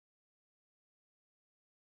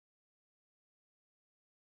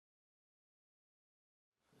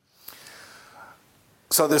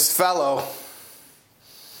So this fellow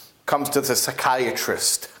comes to the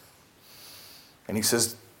psychiatrist and he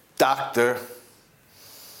says, "Doctor,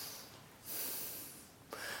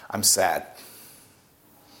 I'm sad.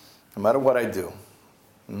 No matter what I do,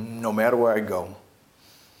 no matter where I go,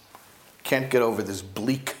 can't get over this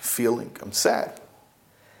bleak feeling. I'm sad."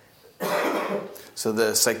 So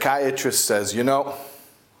the psychiatrist says,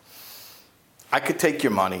 I could take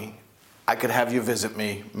your money. I could have you visit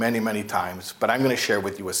me many, many times, but I'm going to share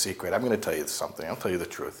with you a secret. I'm going to tell you something. I'll tell you the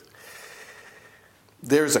truth.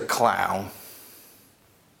 There's a clown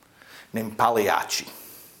named Pagliacci.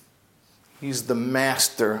 He's the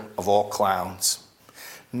master of all clowns.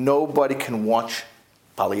 Nobody can watch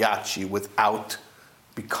Pagliacci without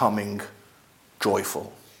becoming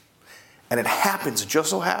joyful. And it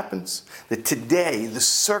just so happens, that today the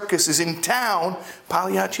circus is in town.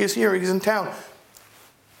 Pagliacci is here, he's in town.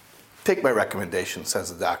 Take my recommendation,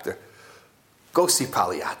 says the doctor. Go see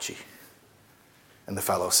Pagliacci. And the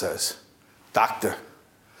fellow says, "Doctor,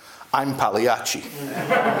 I'm Pagliacci."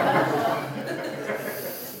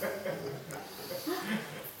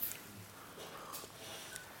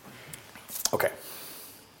 Okay.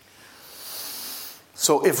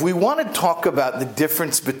 So if we want to talk about the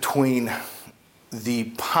difference between the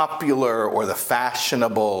popular or the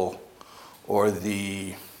fashionable or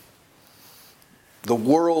the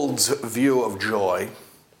world's view of joy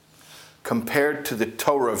compared to the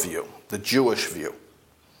Torah view, the Jewish view,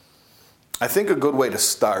 I think a good way to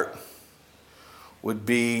start would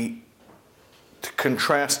be to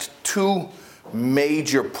contrast two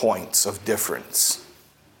major points of difference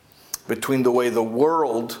between the way the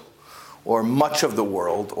world, or much of the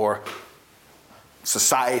world, or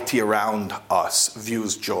society around us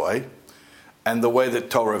views joy, and the way that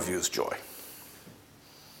Torah views joy.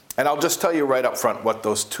 And I'll just tell you right up front what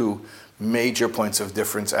those two major points of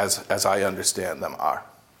difference, as I understand them, are.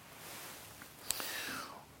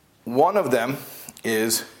 One of them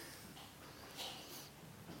is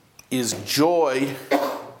joy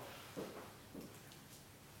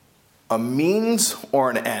a means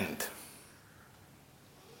or an end?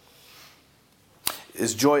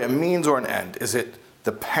 Is joy a means or an end? Is it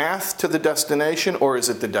the path to the destination, or is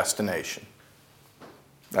it the destination?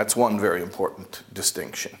 That's one very important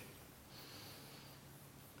distinction.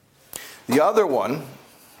 The other one,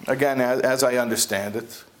 again, as I understand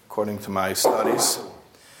it, according to my studies,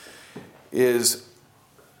 is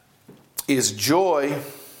joy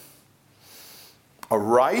a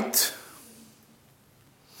right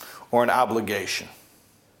or an obligation?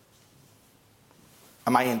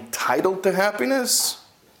 Am I entitled to happiness,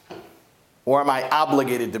 or am I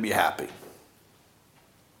obligated to be happy?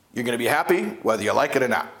 You're going to be happy whether you like it or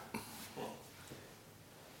not.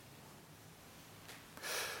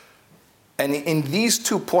 And in these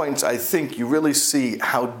 2 points, I think you really see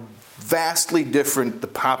how vastly different the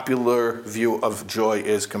popular view of joy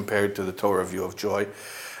is compared to the Torah view of joy.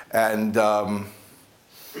 And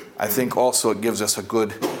I think also it gives us a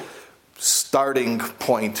good starting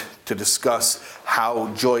point to discuss how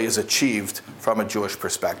joy is achieved from a Jewish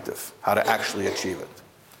perspective, how to actually achieve it.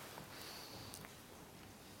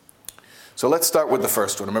 So let's start with the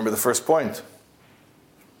first one. Remember the first point?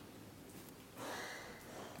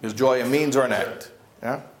 Is joy a means or an end?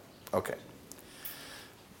 Yeah? Okay.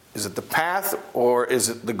 Is it the path or is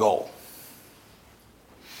it the goal?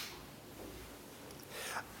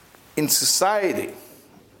 In society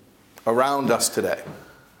around us today,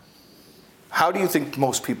 how do you think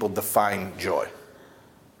most people define joy?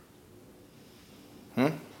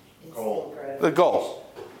 Goal. The goal.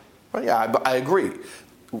 Well, yeah, I agree.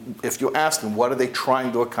 If you ask them, what are they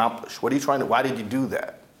trying to accomplish? What are you trying to, why did you do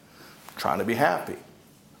that? I'm trying to be happy.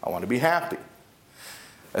 I want to be happy.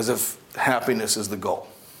 As if happiness is the goal.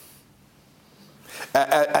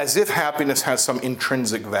 As if happiness has some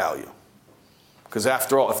intrinsic value. Because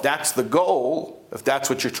after all, if that's the goal, if that's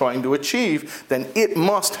what you're trying to achieve, then it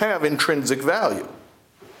must have intrinsic value.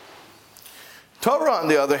 Torah, on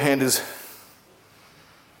the other hand, is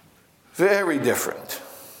very different.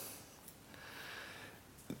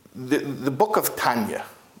 The book of Tanya,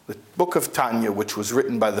 which was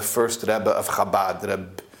written by the first Rebbe of Chabad, Rebbe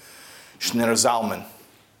Shneur Zalman,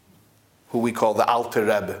 who we call the Alter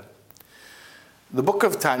Rebbe. The book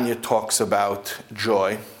of Tanya talks about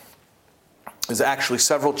joy. There's actually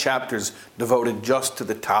several chapters devoted just to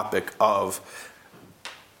the topic of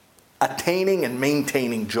attaining and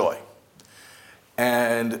maintaining joy.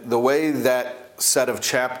 And the way that set of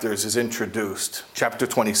chapters is introduced, chapter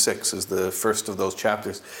 26 is the first of those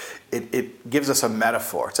chapters, it gives us a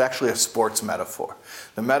metaphor. It's actually a sports metaphor.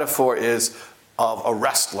 The metaphor is of a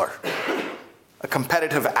wrestler a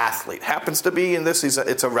competitive athlete. Happens to be in this,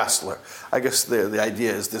 it's a wrestler. I guess the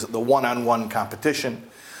idea is the one-on-one competition.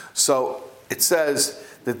 So it says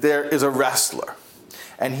that there is a wrestler.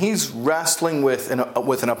 And he's wrestling with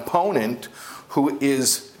an opponent who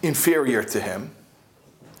is inferior to him.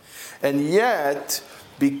 And yet,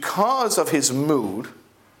 because of his mood,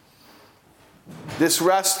 this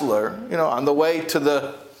wrestler, on the way to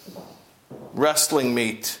the wrestling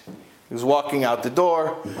meet, he was walking out the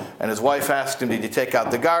door, and his wife asked him, did you take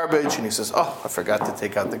out the garbage? And he says, oh, I forgot to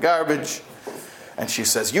take out the garbage. And she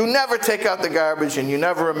says, you never take out the garbage, and you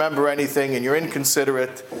never remember anything, and you're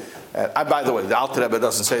inconsiderate. By the way, the Alter Rebbe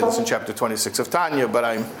doesn't say this in chapter 26 of Tanya, but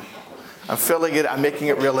I'm filling it, I'm making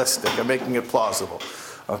it realistic, I'm making it plausible.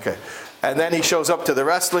 Okay. And then he shows up to the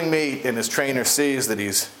wrestling meet, and his trainer sees that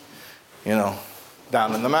he's,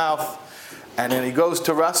 down in the mouth. And then he goes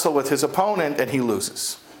to wrestle with his opponent, and he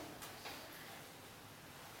loses.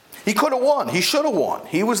 He could have won. He should have won.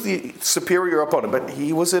 He was the superior opponent, but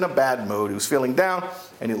he was in a bad mood. He was feeling down,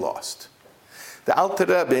 and he lost. The Alter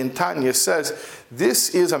Rebbe in Tanya says,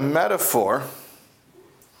 this is a metaphor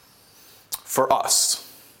for us.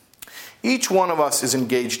 Each one of us is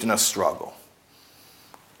engaged in a struggle.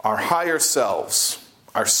 Our higher selves,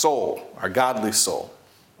 our soul, our godly soul,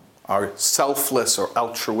 our selfless or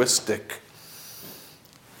altruistic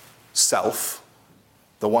self,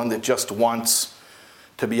 the one that just wants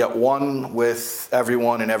to be at one with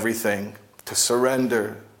everyone and everything, to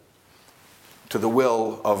surrender to the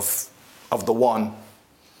will of the one,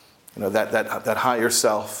 that higher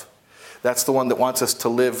self. That's the one that wants us to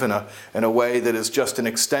live in a way that is just an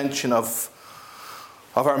extension of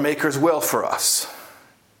our Maker's will for us.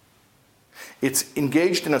 It's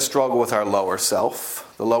engaged in a struggle with our lower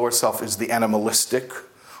self. The lower self is the animalistic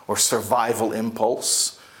or survival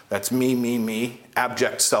impulse. That's me,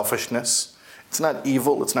 abject selfishness. It's not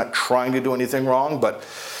evil. It's not trying to do anything wrong. But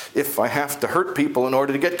if I have to hurt people in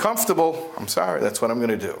order to get comfortable, I'm sorry, that's what I'm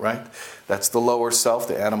going to do, right? That's the lower self,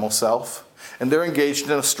 the animal self. And they're engaged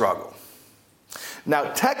in a struggle.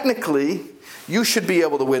 Now, technically, you should be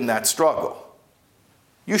able to win that struggle.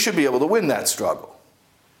 You should be able to win that struggle.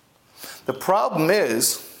 The problem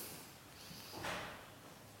is,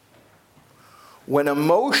 when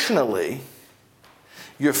emotionally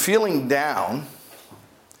you're feeling down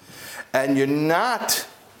and you're not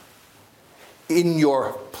in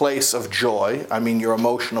your place of joy, I mean your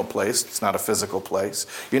emotional place, it's not a physical place,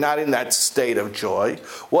 you're not in that state of joy,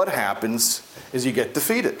 what happens is you get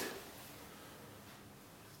defeated.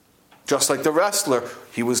 Just like the wrestler,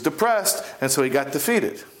 he was depressed and so he got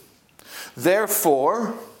defeated.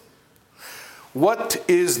 Therefore, what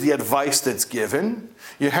is the advice that's given?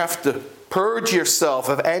 You have to purge yourself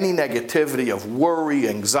of any negativity, of worry,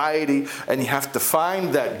 anxiety, and you have to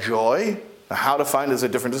find that joy. Now, how to find is a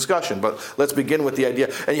different discussion, but let's begin with the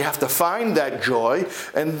idea. And you have to find that joy,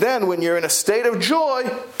 and then when you're in a state of joy,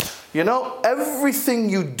 everything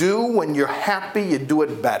you do when you're happy, you do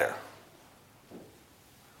it better.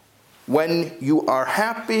 When you are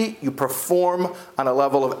happy, you perform on a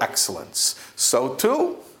level of excellence. So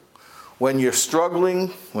too, when you're struggling,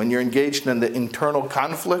 when you're engaged in the internal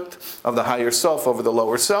conflict of the higher self over the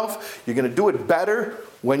lower self, you're going to do it better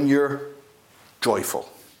when you're joyful.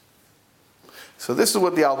 So this is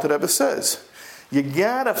what the Alter Rebbe says. You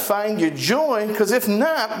got to find your joy, because if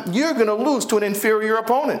not, you're going to lose to an inferior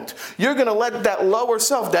opponent. You're going to let that lower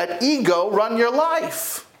self, that ego, run your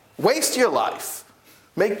life, waste your life,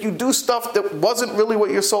 make you do stuff that wasn't really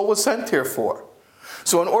what your soul was sent here for.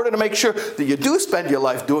 So in order to make sure that you do spend your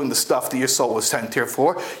life doing the stuff that your soul was sent here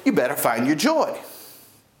for, you better find your joy.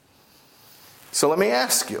 So let me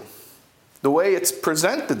ask you, the way it's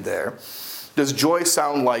presented there, does joy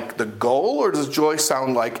sound like the goal, or does joy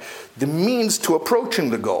sound like the means to approaching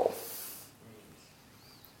the goal?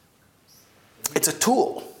 It's a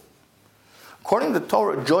tool. According to the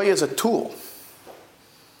Torah, joy is a tool.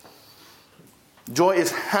 Joy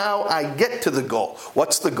is how I get to the goal.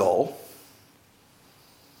 What's the goal?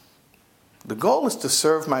 The goal is to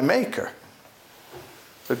serve my Maker.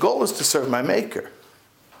 The goal is to serve my Maker.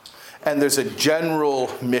 And there's a general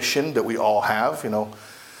mission that we all have.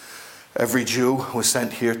 Every Jew was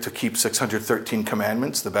sent here to keep 613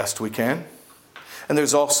 commandments the best we can. And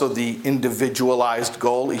there's also the individualized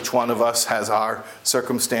goal. Each one of us has our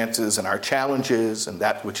circumstances and our challenges and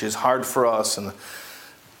that which is hard for us, and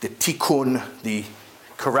the tikkun, the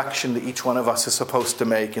correction that each one of us is supposed to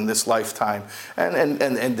make in this lifetime, and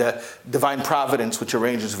the divine providence, which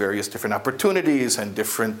arranges various different opportunities and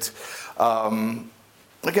different,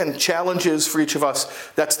 challenges for each of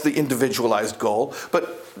us. That's the individualized goal.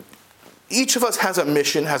 But each of us has a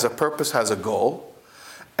mission, has a purpose, has a goal.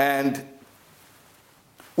 And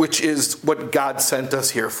which is what God sent us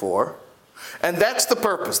here for. And that's the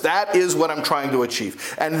purpose. That is what I'm trying to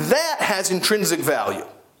achieve. And that has intrinsic value.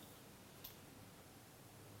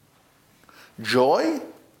 Joy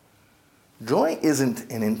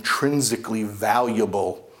isn't an intrinsically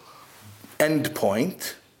valuable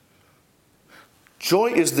endpoint. Joy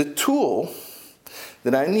is the tool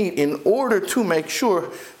that I need in order to make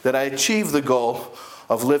sure that I achieve the goal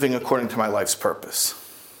of living according to my life's purpose.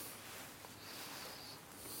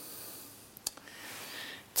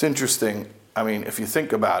 It's interesting. I mean, if you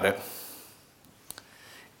think about it,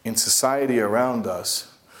 in society around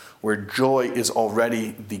us, where joy is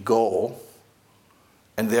already the goal,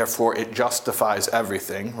 and therefore it justifies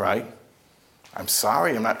everything, right? I'm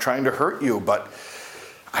sorry, I'm not trying to hurt you, but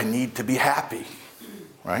I need to be happy,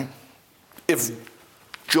 right? If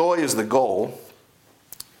joy is the goal,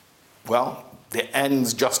 well, the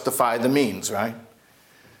ends justify the means, right?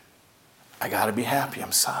 I got to be happy,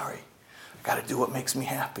 I'm sorry. I got to do what makes me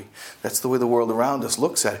happy. That's the way the world around us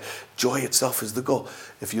looks at it. Joy itself is the goal.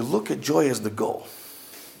 If you look at joy as the goal,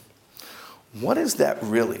 what is that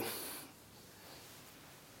really?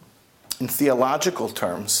 In theological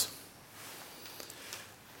terms,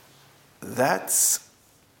 that's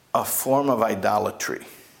a form of idolatry.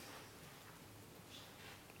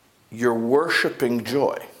 You're worshiping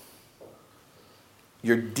joy.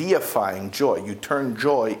 You're deifying joy. You turn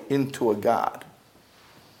joy into a god.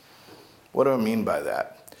 What do I mean by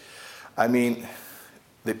that? I mean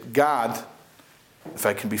that God, if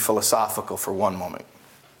I can be philosophical for one moment,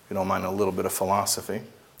 if you don't mind a little bit of philosophy.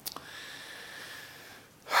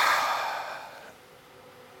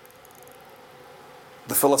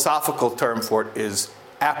 The philosophical term for it is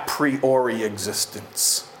a priori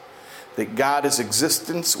existence. That God is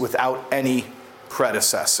existence without any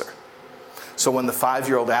predecessor. So when the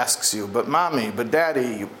 5-year-old asks you, but mommy, but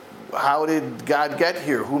daddy, how did God get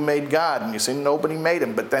here? Who made God? And you say, nobody made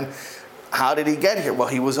him. But then, how did he get here? Well,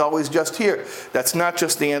 he was always just here. That's not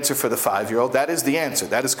just the answer for the 5-year-old. That is the answer.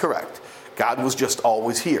 That is correct. God was just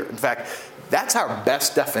always here. In fact, that's our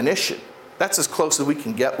best definition. That's as close as we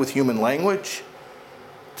can get with human language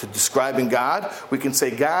to describing God. We can say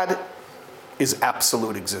God is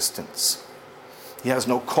absolute existence. He has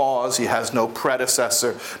no cause. He has no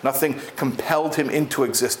predecessor. Nothing compelled him into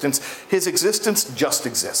existence. His existence just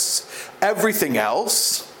exists. Everything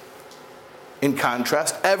else, in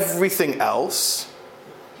contrast, everything else,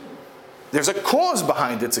 there's a cause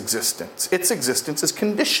behind its existence. Its existence is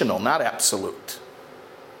conditional, not absolute.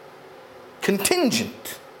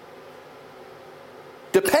 Contingent.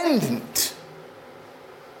 Dependent.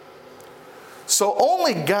 So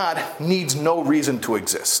only God needs no reason to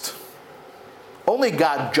exist. Only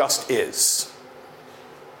God just is.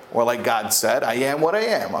 Or like God said, I am what I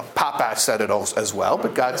am. Papa said it as well,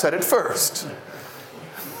 but God said it first.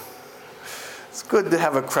 It's good to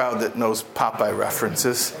have a crowd that knows Popeye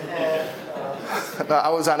references. I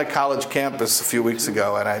was on a college campus a few weeks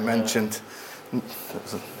ago, and I mentioned,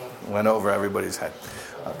 went over everybody's head.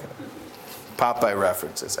 Okay. Popeye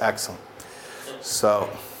references, excellent. So,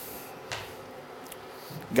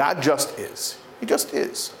 God just is. He just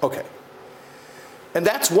is. Okay. And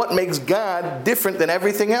that's what makes God different than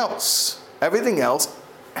everything else. Everything else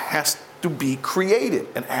has to be created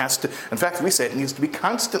and has to, in fact, we say it needs to be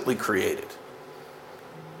constantly created.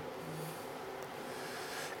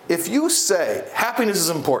 If you say happiness is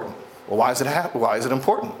important, well, why is it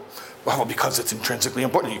important? Well, because it's intrinsically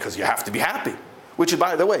important, because you have to be happy. Which,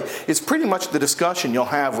 by the way, is pretty much the discussion you'll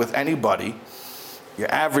have with anybody, your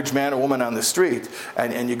average man or woman on the street,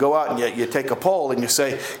 and you go out and you take a poll and you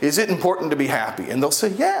say, is it important to be happy? And they'll say,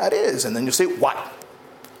 yeah, it is. And then you say, why?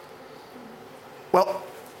 Well,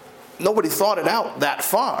 nobody thought it out that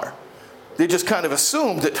far. They just kind of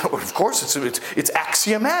assumed that, of course, it's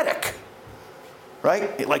axiomatic.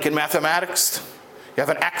 Right? Like in mathematics, you have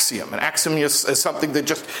an axiom. An axiom is something that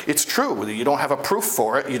just, it's true. You don't have a proof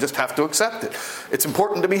for it. You just have to accept it. It's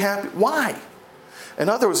important to be happy. Why? In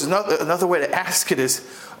other words, another way to ask it is,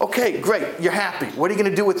 okay, great, you're happy. What are you going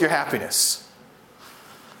to do with your happiness?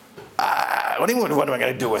 What am I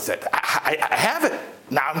going to do with it? I have it.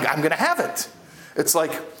 Now I'm going to have it. It's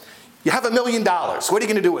like, you have $1 million. What are you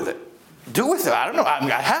going to do with it? Do with it? I don't know.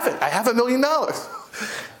 I have it. I have $1 million.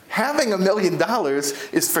 Having $1 million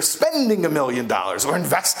is for spending $1 million or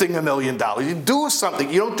investing $1 million. You do something.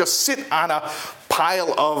 You don't just sit on a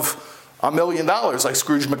pile of $1 million like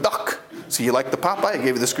Scrooge McDuck. So you like the Popeye? I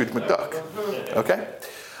gave you the Scrooge McDuck. Okay?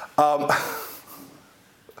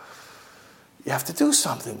 You have to do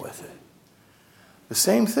something with it. The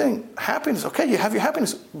same thing. Happiness. Okay, you have your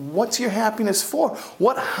happiness. What's your happiness for?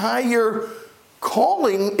 What higher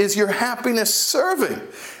Calling is your happiness serving.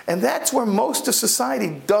 And that's where most of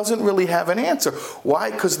society doesn't really have an answer.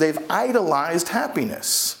 Why? Because they've idolized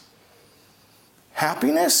happiness.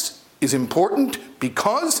 Happiness is important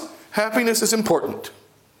because happiness is important.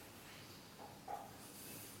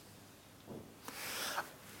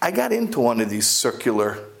 I got into one of these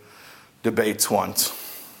circular debates once.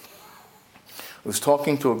 I was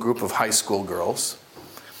talking to a group of high school girls.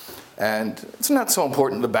 And it's not so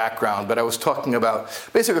important, the background, but I was talking about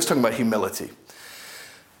humility.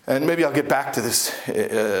 And maybe I'll get back to this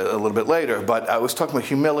a little bit later, but I was talking about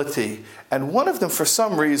humility. And one of them, for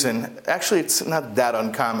some reason, actually it's not that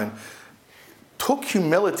uncommon, took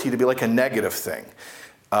humility to be like a negative thing.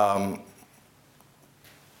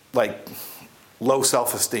 Like low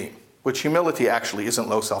self-esteem, which humility actually isn't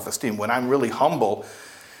low self-esteem. When I'm really humble,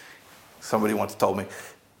 somebody once told me,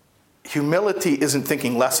 humility isn't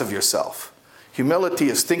thinking less of yourself. Humility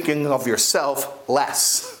is thinking of yourself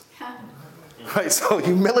less. Right? So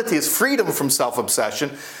humility is freedom from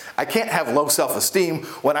self-obsession. I can't have low self-esteem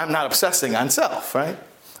when I'm not obsessing on self, right?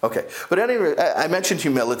 Okay, but anyway, I mentioned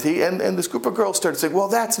humility, and this group of girls started saying, well,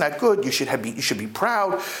 that's not good. You should be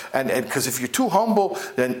proud, and because if you're too humble,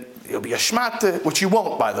 then you'll be a schmata, which you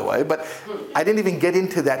won't, by the way. But I didn't even get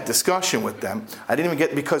into that discussion with them. I didn't even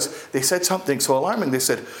get, because they said something so alarming. They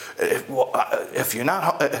said, if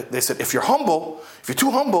you're humble, if you're too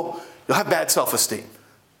humble, you'll have bad self-esteem.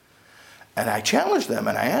 And I challenged them,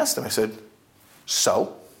 and I asked them, I said,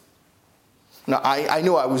 so? Now, I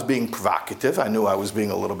knew I was being provocative. I knew I was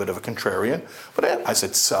being a little bit of a contrarian. But I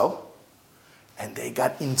said, so? And they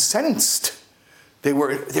got incensed. They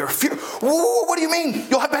were fear. What do you mean?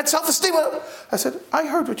 You'll have bad self-esteem? I said, I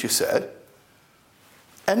heard what you said.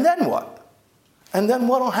 And then what? And then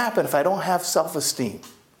what will happen if I don't have self-esteem?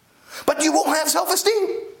 But you won't have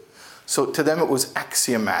self-esteem. So to them it was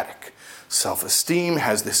axiomatic. Self-esteem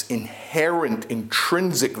has this inherent,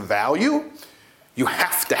 intrinsic value. You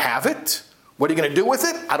have to have it. What are you going to do with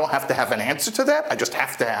it? I don't have to have an answer to that. I just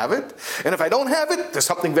have to have it. And if I don't have it, there's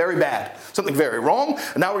something very bad, something very wrong.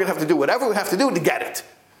 And now we're going to have to do whatever we have to do to get it.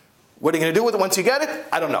 What are you going to do with it once you get it?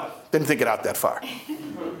 I don't know. Didn't think it out that far.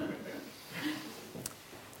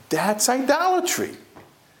 That's idolatry.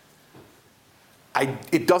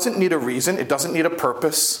 It doesn't need a reason. It doesn't need a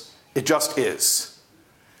purpose. It just is.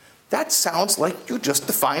 That sounds like you just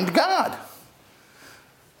defined God.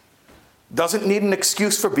 Doesn't need an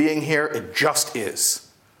excuse for being here. It just is.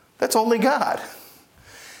 That's only God.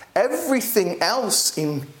 Everything else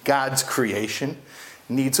in God's creation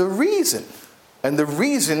needs a reason. And the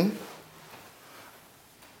reason,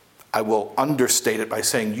 I will understate it by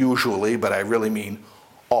saying usually, but I really mean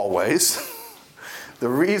always. The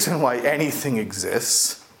reason why anything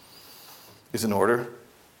exists is in order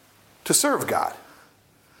to serve God,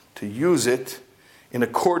 to use it in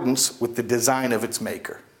accordance with the design of its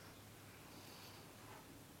maker.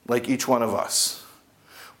 Like each one of us.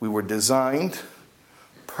 We were designed,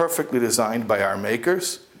 perfectly designed by our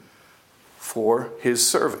makers for his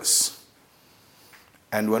service.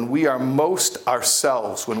 And when we are most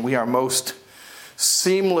ourselves, when we are most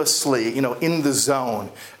seamlessly, in the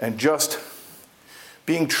zone and just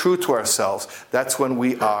being true to ourselves, that's when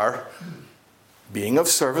we are being of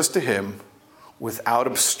service to him without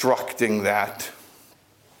obstructing that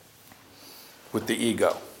with the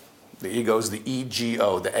ego. The ego is the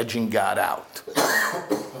ego, the edging God out.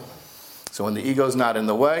 So when the ego's not in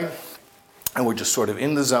the way, and we're just sort of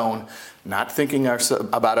in the zone, not thinking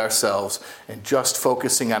about ourselves, and just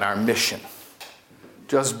focusing on our mission,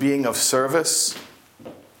 just being of service,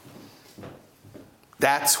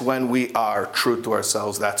 that's when we are true to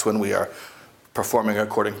ourselves. That's when we are performing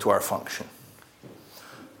according to our function.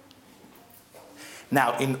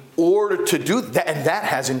 Now, in order to do that, and that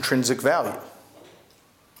has intrinsic value.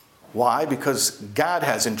 Why? Because God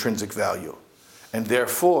has intrinsic value. And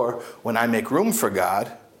therefore, when I make room for God,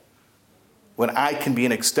 when I can be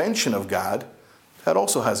an extension of God, that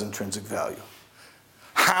also has intrinsic value.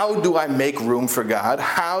 How do I make room for God?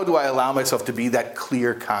 How do I allow myself to be that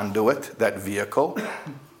clear conduit, that vehicle?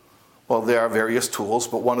 Well, there are various tools,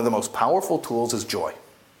 but one of the most powerful tools is joy.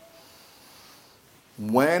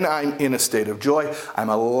 When I'm in a state of joy, I'm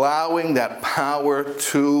allowing that power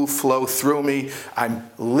to flow through me. I'm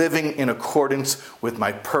living in accordance with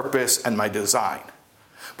my purpose and my design.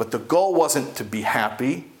 But the goal wasn't to be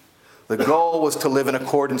happy. The goal was to live in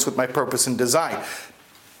accordance with my purpose and design.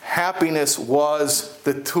 Happiness was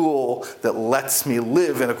the tool that lets me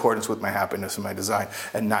live in accordance with my happiness and my design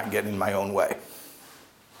and not get in my own way.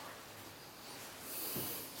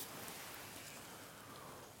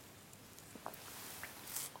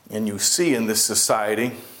 And you see in this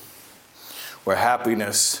society, where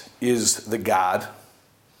happiness is the God,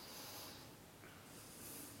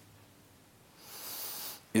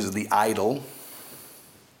 is the idol.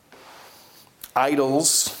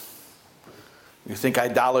 Idols, you think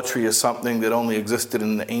idolatry is something that only existed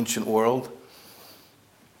in the ancient world?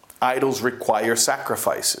 Idols require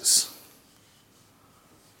sacrifices.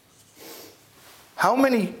 How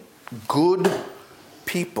many good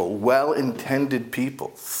people, well-intended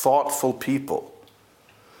people, thoughtful people,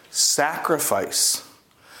 sacrifice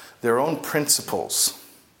their own principles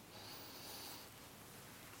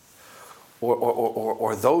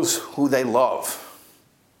or those who they love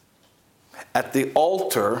at the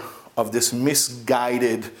altar of this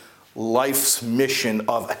misguided life's mission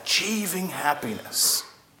of achieving happiness?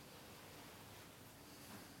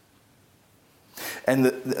 And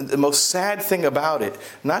the most sad thing about it,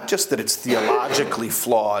 not just that it's theologically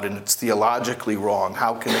flawed and it's theologically wrong,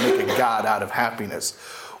 how can they make a God out of happiness?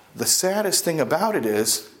 The saddest thing about it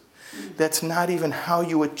is that's not even how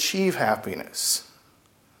you achieve happiness.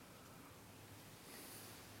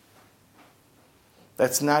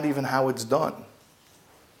 That's not even how it's done.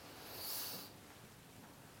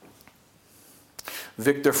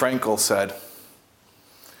 Viktor Frankl said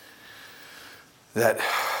that,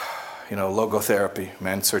 logotherapy,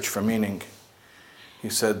 man's search for meaning. He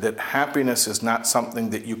said that happiness is not something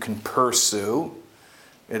that you can pursue.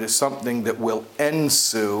 It is something that will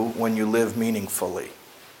ensue when you live meaningfully.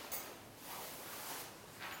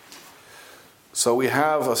 So we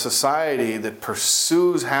have a society that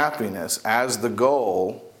pursues happiness as the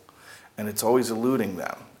goal, and it's always eluding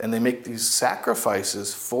them. And they make these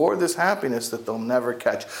sacrifices for this happiness that they'll never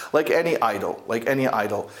catch. Like any idol,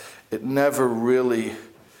 it never really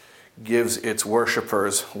gives its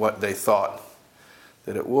worshipers what they thought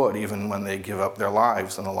that it would, even when they give up their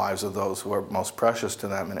lives and the lives of those who are most precious to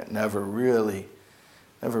them. And it never really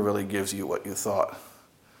gives you what you thought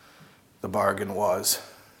the bargain was.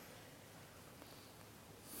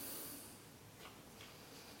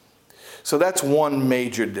 So that's one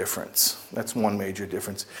major difference. That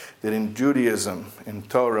in Judaism, in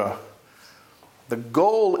Torah, the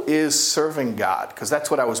goal is serving God, because that's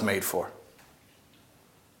what I was made for.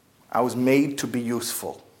 I was made to be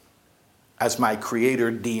useful, as my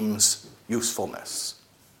Creator deems usefulness.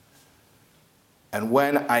 And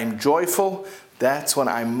when I'm joyful, that's when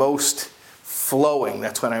I'm most flowing.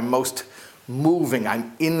 That's when I'm most moving.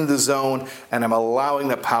 I'm in the zone, and I'm allowing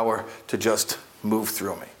the power to just move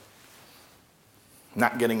through me.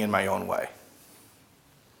 Not getting in my own way.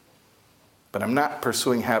 But I'm not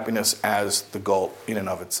pursuing happiness as the goal in and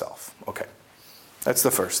of itself. Okay, that's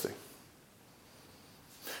the first thing.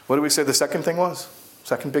 What did we say the second thing was?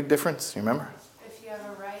 Second big difference, you remember? If you have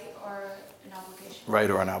a right or an obligation. Right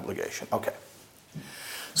or an obligation, okay.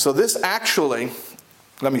 So this actually,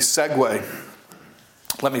 let me segue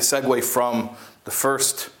from the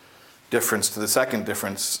first difference to the second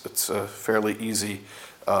difference. It's a fairly easy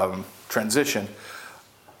transition.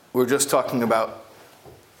 We're just talking about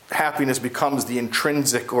happiness becomes the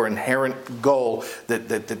intrinsic or inherent goal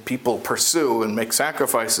that people pursue and make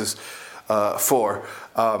sacrifices for.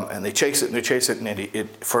 And they chase it, and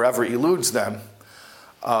it forever eludes them.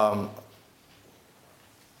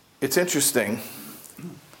 It's interesting.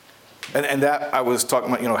 And that I was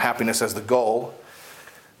talking about, happiness as the goal.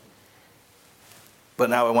 But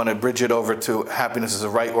now I want to bridge it over to happiness as a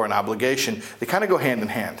right or an obligation. They kind of go hand in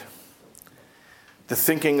hand. The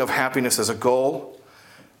thinking of happiness as a goal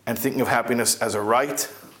and thinking of happiness as a right,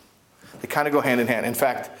 they kind of go hand in hand. In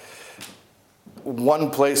fact, one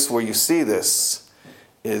place where you see this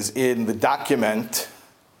is in the document,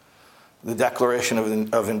 the Declaration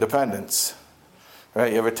of Independence.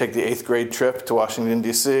 Right? You ever take the 8th grade trip to Washington,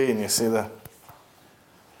 D.C., and you see the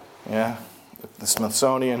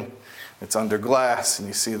Smithsonian, it's under glass, and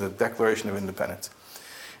you see the Declaration of Independence.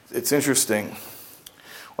 It's interesting.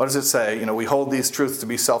 What does it say? We hold these truths to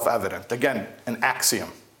be self-evident. Again, an axiom.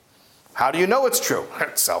 How do you know it's true?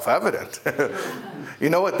 It's self-evident. You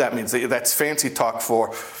know what that means? That's fancy talk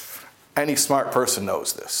for any smart person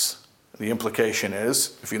knows this. The implication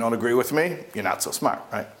is, if you don't agree with me, you're not so smart,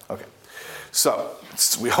 right? Okay. So,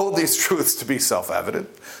 we hold these truths to be self-evident,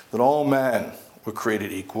 that all men were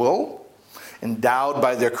created equal, endowed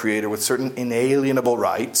by their Creator with certain inalienable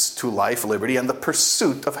rights to life, liberty, and the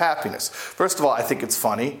pursuit of happiness. First of all, I think it's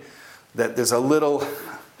funny that there's a little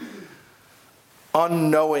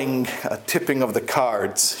unknowing tipping of the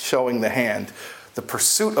cards showing the hand. The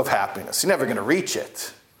pursuit of happiness. You're never going to reach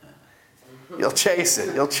it. You'll chase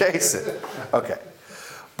it. Okay.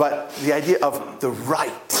 But the idea of the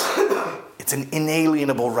right, it's an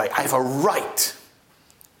inalienable right. I have a right.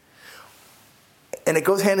 And it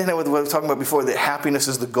goes hand in hand with what I was talking about before, that happiness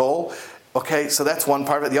is the goal. Okay, so that's one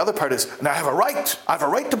part of it. The other part is, and I have a right. I have a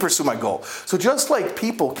right to pursue my goal. So just like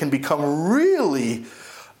people can become really,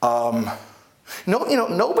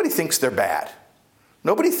 nobody thinks they're bad.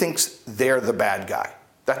 Nobody thinks they're the bad guy.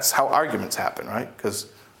 That's how arguments happen, right? Because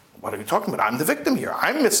what are you talking about? I'm the victim here.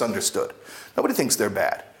 I'm misunderstood. Nobody thinks they're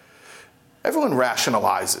bad. Everyone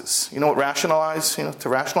rationalizes. You know what rationalize? To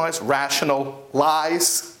rationalize? Rational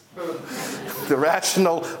lies. The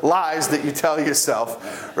rational lies that you tell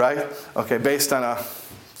yourself, right? Okay, based on a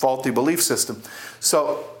faulty belief system.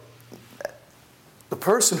 So, the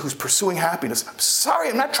person who's pursuing happiness, I'm sorry,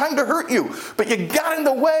 I'm not trying to hurt you, but you got in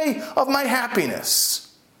the way of my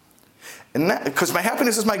happiness. And that, because my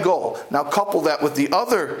happiness is my goal. Now couple that with the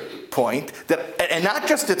other point, and not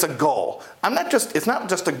just it's a goal. It's not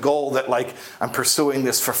just a goal that like I'm pursuing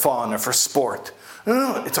this for fun or for sport.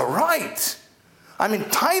 No, it's a right. I'm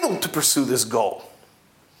entitled to pursue this goal.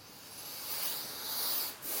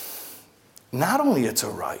 Not only it's a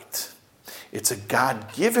right, it's a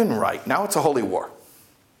God-given right. Now it's a holy war.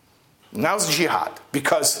 Now it's jihad.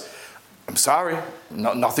 Because, I'm sorry,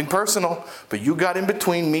 nothing personal, but you got in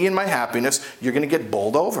between me and my happiness, you're going to get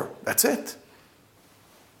bowled over. That's it.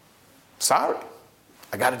 Sorry.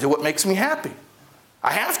 I got to do what makes me happy.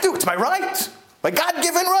 I have to. It's my right. My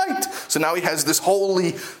God-given right. So now he has this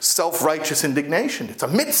holy, self-righteous indignation. It's a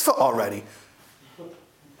mitzvah already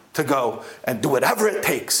to go and do whatever it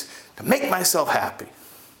takes to make myself happy.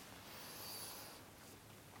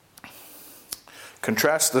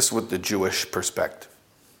 Contrast this with the Jewish perspective.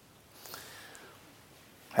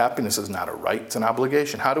 Happiness is not a right, it's an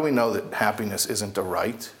obligation. How do we know that happiness isn't a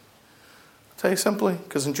right? I'll tell you simply,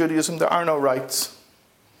 because in Judaism there are no rights.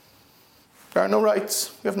 There are no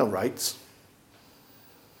rights. We have no rights.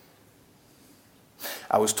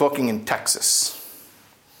 I was talking in Texas,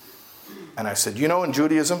 and I said, in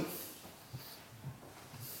Judaism,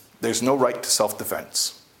 there's no right to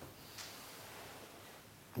self-defense.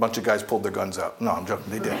 A bunch of guys pulled their guns out. No, I'm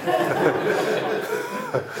joking, they did.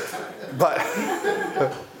 But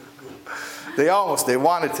they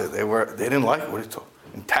wanted to. They didn't like it. What are you talking?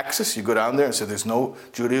 In Texas, you go down there and say, there's no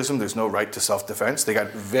Judaism, there's no right to self-defense. They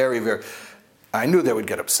got very, very, I knew they would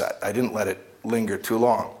get upset. I didn't let it linger too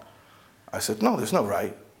long. I said, no, there's no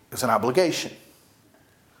right. There's an obligation.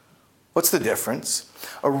 What's the difference?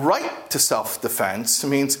 A right to self-defense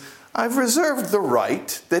means I've reserved the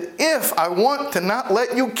right that if I want to not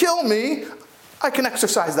let you kill me, I can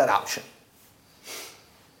exercise that option.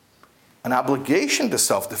 An obligation to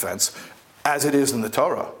self-defense, as it is in the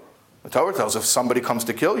Torah. The Torah tells if somebody comes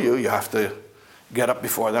to kill you, you have to get up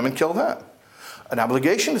before them and kill them. An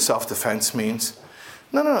obligation to self-defense means,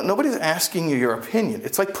 no, nobody's asking you your opinion.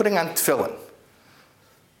 It's like putting on tefillin.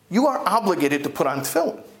 You are obligated to put on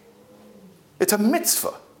tefillin. It's a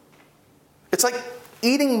mitzvah. It's like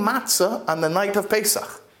eating matzah on the night of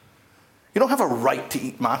Pesach. You don't have a right to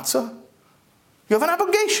eat matzah. You have an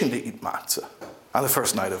obligation to eat matzah on the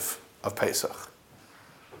first night of Pesach.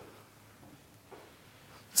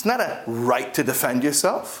 It's not a right to defend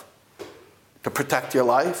yourself, to protect your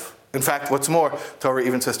life. In fact, what's more, Torah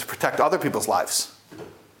even says to protect other people's lives.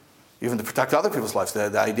 Even to protect other people's lives,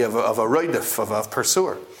 the idea of a roidif, of a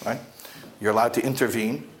pursuer, right? You're allowed to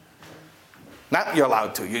intervene. Not you're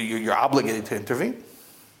allowed to, you're obligated to intervene.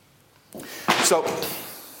 So,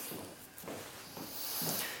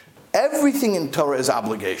 everything in Torah is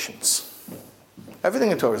obligations. Everything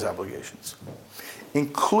in Torah is obligations,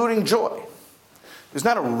 including joy. There's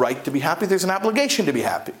not a right to be happy, there's an obligation to be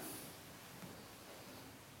happy.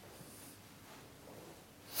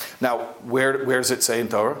 Now, where does it say in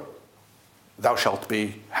Torah? Thou shalt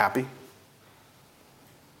be happy.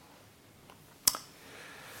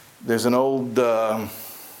 There's an old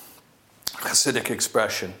Hasidic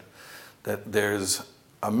expression that there's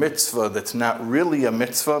a mitzvah that's not really a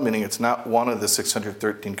mitzvah, meaning it's not one of the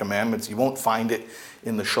 613 commandments. You won't find it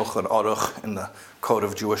in the Shulchan Aruch, in the Code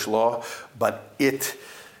of Jewish Law, but it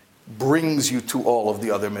brings you to all of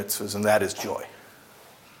the other mitzvahs, and that is joy.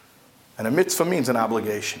 And a mitzvah means an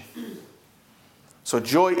obligation. So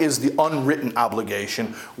joy is the unwritten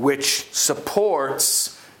obligation which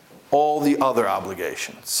supports all the other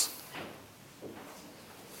obligations.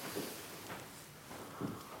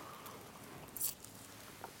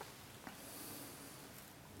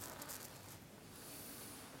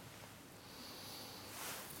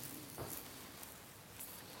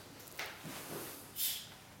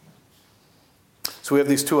 So we have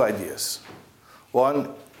these two ideas.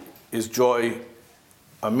 One, is joy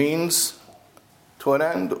a means to an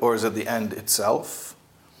end, or is it the end itself?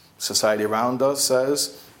 Society around us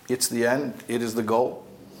says it's the end, it is the goal.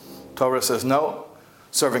 Torah says no,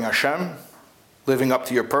 Serving Hashem, living up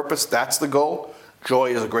to your purpose, that's the goal.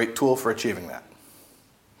 Joy is a great tool for achieving that.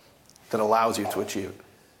 That allows you to achieve it.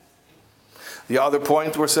 The other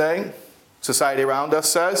point we're saying, society around us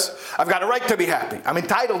says, I've got a right to be happy. I'm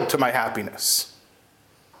entitled to my happiness.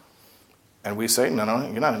 And we say, no,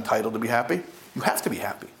 you're not entitled to be happy. You have to be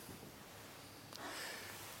happy.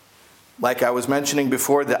 Like I was mentioning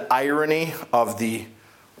before, the irony of the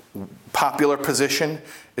popular position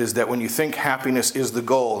is that when you think happiness is the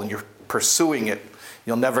goal and you're pursuing it,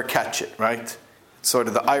 you'll never catch it, right? Sort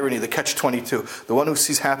of the irony, the catch-22. The one who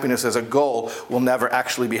sees happiness as a goal will never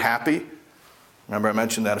actually be happy. Remember I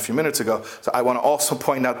mentioned that a few minutes ago. So I want to also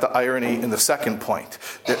point out the irony in the second point.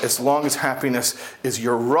 That as long as happiness is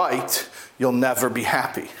your right, you'll never be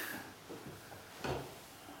happy.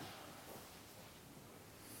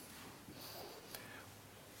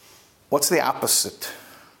 What's the opposite?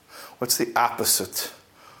 What's the opposite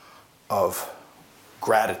of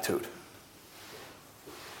gratitude?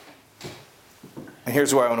 And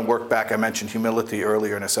here's where I want to work back. I mentioned humility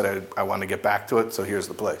earlier, and I said I want to get back to it, so here's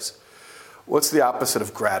the place. What's the opposite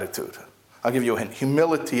of gratitude? I'll give you a hint.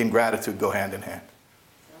 Humility and gratitude go hand in hand.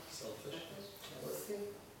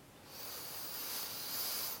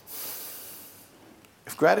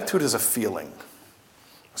 If gratitude is a feeling,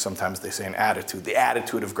 sometimes they say an attitude, the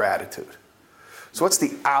attitude of gratitude. So what's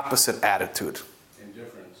the opposite attitude?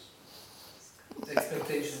 Indifference.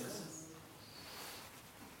 Expectations.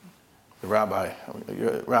 Rabbi,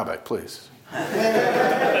 please. Come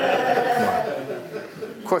on.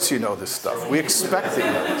 Of course you know this stuff. We expect that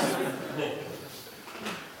you know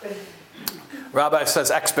this. Rabbi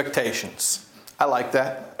says expectations. I like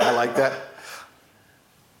that.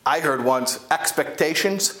 I heard once,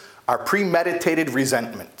 expectations are premeditated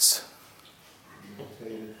resentments.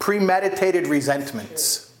 Premeditated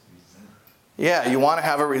resentments. Yeah, you want to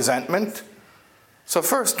have a resentment? So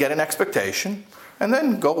first, get an expectation, and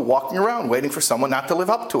then go walking around waiting for someone not to live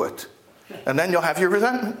up to it. And then you'll have your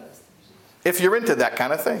resentment. If you're into that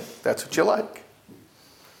kind of thing, that's what you like.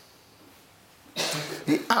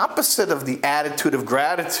 The opposite of the attitude of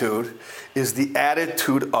gratitude is the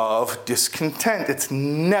attitude of discontent. It's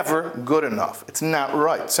never good enough. It's not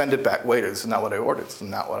right. Send it back. Waiter, this is not what I ordered. This is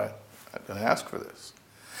not what I didn't ask for this.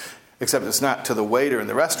 Except it's not to the waiter in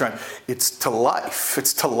the restaurant. It's to life.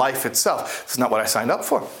 It's to life itself. It's not what I signed up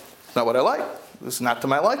for. It's not what I like. This is not to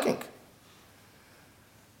my liking.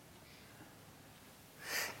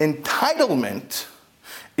 Entitlement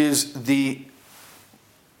is the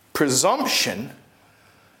presumption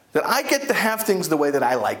that I get to have things the way that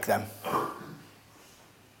I like them.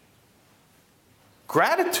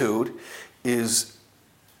 Gratitude is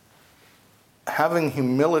having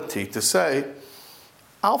humility to say,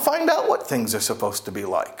 I'll find out what things are supposed to be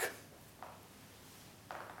like.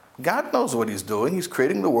 God knows what he's doing. He's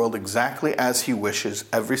creating the world exactly as he wishes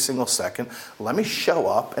every single second. Let me show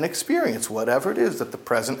up and experience whatever it is that the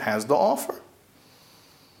present has to offer.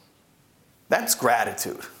 That's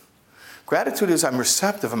gratitude. Gratitude is I'm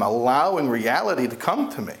receptive. I'm allowing reality to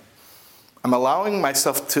come to me. I'm allowing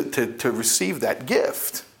myself to receive that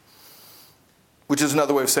gift, which is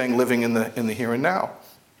another way of saying living in the here and now.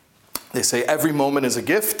 They say every moment is a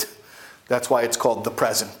gift. That's why it's called the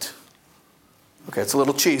present. Okay, it's a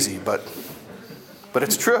little cheesy, but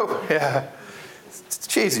it's true. Yeah, it's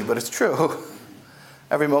cheesy, but it's true.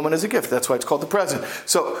 Every moment is a gift. That's why it's called the present.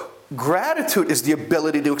 So gratitude is the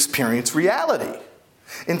ability to experience reality.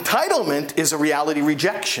 Entitlement is a reality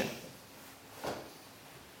rejection.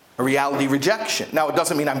 A reality rejection. Now, it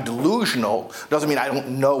doesn't mean I'm delusional. It doesn't mean I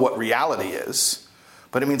don't know what reality is.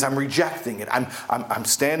 But it means I'm rejecting it. I'm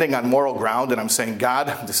standing on moral ground and I'm saying,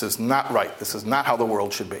 God, this is not right. This is not how the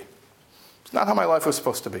world should be. It's not how my life was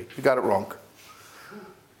supposed to be. You got it wrong.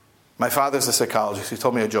 My father's a psychologist. He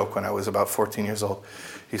told me a joke when I was about 14 years old.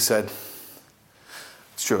 He said,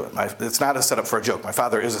 it's true. It's not a setup for a joke. My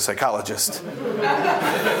father is a psychologist.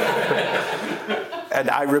 And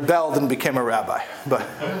I rebelled and became a rabbi.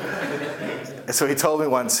 And so he told me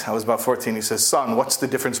once, I was about 14, he says, son, what's the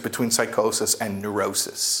difference between psychosis and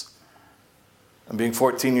neurosis? And being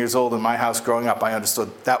 14 years old in my house growing up, I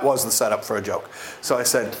understood that was the setup for a joke. So I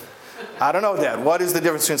said, I don't know, Dad, what is the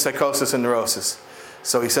difference between psychosis and neurosis?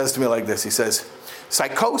 So he says to me like this, he says,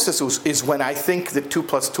 psychosis is when I think that 2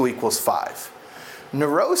 + 2 = 5.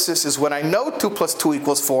 Neurosis is when I know 2 + 2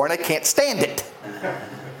 = 4 and I can't stand it.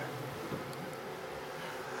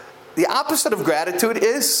 The opposite of gratitude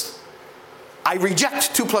is I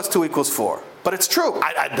reject 2 + 2 = 4. But it's true.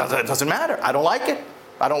 It doesn't matter. I don't like it.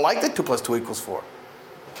 I don't like that 2 + 2 = 4.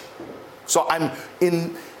 So I'm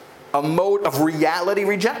in a mode of reality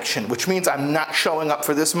rejection, which means I'm not showing up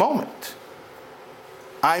for this moment.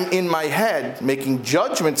 I'm in my head making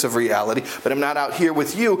judgments of reality, but I'm not out here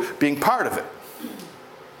with you being part of it.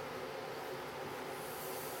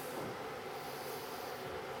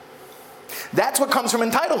 That's what comes from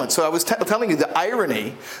entitlement. So I was telling you the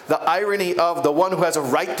irony of the one who has a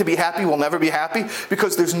right to be happy will never be happy,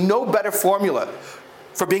 because there's no better formula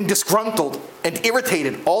for being disgruntled and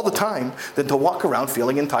irritated all the time than to walk around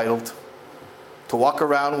feeling entitled. To walk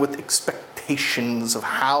around with expectations of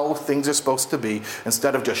how things are supposed to be,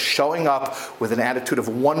 instead of just showing up with an attitude of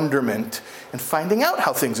wonderment and finding out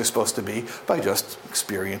how things are supposed to be by just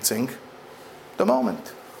experiencing the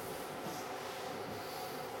moment.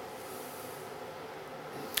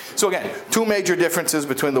 So again, two major differences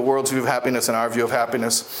between the world's view of happiness and our view of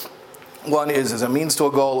happiness. One is a means to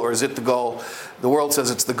a goal, or is it the goal? The world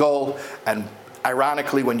says it's the goal, and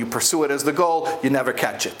ironically, when you pursue it as the goal, you never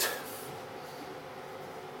catch it.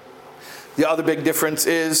 The other big difference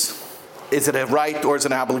is it a right or is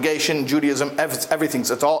it an obligation? Judaism,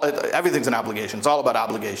 everything's an obligation. It's all about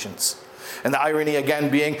obligations. And the irony again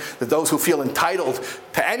being that those who feel entitled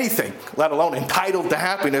to anything, let alone entitled to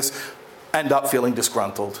happiness, end up feeling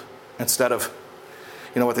disgruntled. Instead of,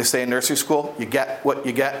 you know what they say in nursery school? You get what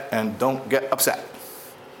you get and don't get upset.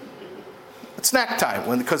 It's snack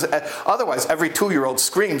time, because otherwise every 2-year-old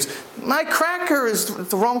screams, my cracker is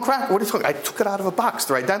the wrong cracker. What are you talking? I took it out of a box.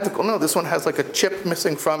 They're identical. No, this one has like a chip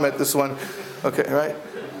missing from it. This one, okay, right?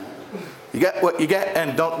 You get what you get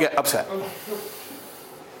and don't get upset.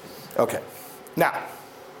 Okay. Now,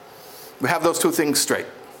 we have those two things straight,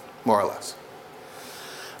 more or less.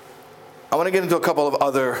 I want to get into a couple of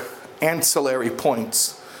other ancillary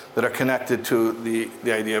points that are connected to the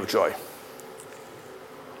idea of joy.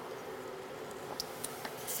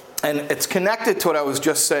 And it's connected to what I was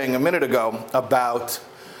just saying a minute ago about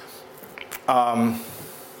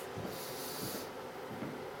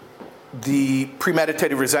the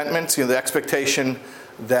premeditated resentments, the expectation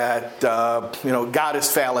that God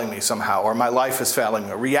is failing me somehow, or my life is failing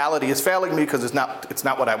me, or reality is failing me because it's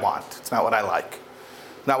not what I want, it's not what I like,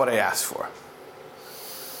 not what I asked for.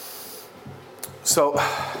 So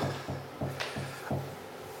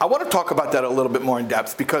I want to talk about that a little bit more in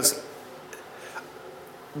depth, because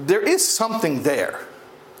there is something there.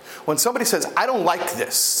 When somebody says, I don't like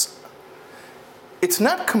this, it's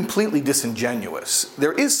not completely disingenuous.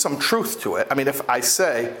 There is some truth to it. I mean, if I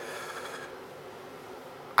say,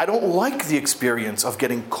 I don't like the experience of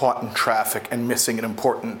getting caught in traffic and missing an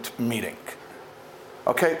important meeting.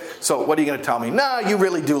 Okay, so what are you going to tell me? Nah, you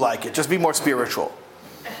really do like it. Just be more spiritual.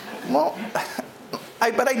 Well,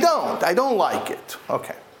 but I don't. I don't like it.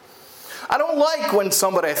 Okay. I don't like when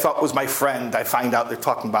somebody I thought was my friend, I find out they're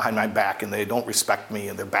talking behind my back and they don't respect me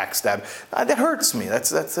and they're backstab. That hurts me.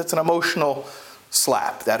 That's an emotional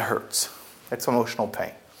slap. That hurts. That's emotional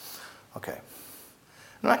pain. Okay.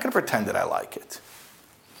 I'm not going to pretend that I like it.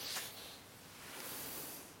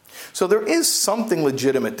 So there is something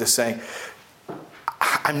legitimate to saying,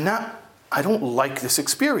 I don't like this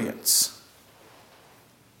experience.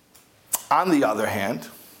 On the other hand,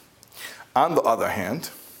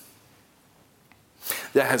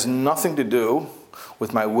 that has nothing to do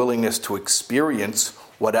with my willingness to experience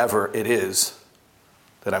whatever it is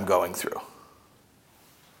that I'm going through.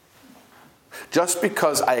 Just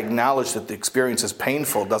because I acknowledge that the experience is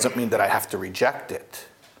painful doesn't mean that I have to reject it.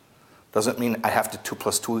 Doesn't mean I have to 2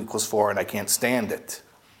 + 2 = 4 and I can't stand it.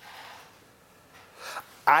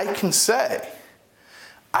 I can say,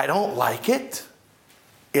 I don't like it.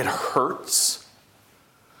 It hurts.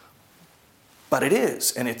 But it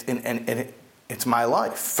is. And it's my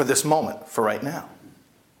life for this moment, for right now.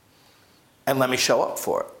 And let me show up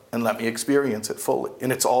for it. And let me experience it fully.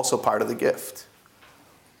 And it's also part of the gift.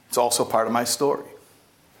 It's also part of my story.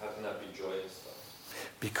 How can that be joyous, though?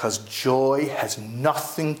 Because joy has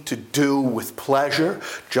nothing to do with pleasure,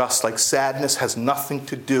 just like sadness has nothing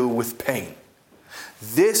to do with pain.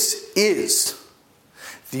 This is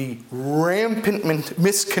the rampant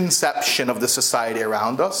misconception of the society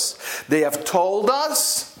around us. They have told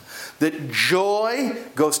us that joy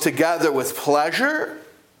goes together with pleasure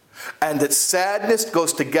and that sadness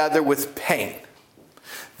goes together with pain.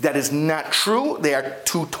 That is not true. They are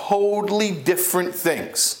two totally different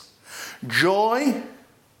things. Joy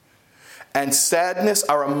and sadness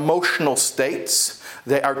are emotional states.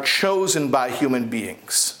 They are chosen by human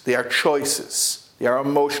beings. They are choices. They are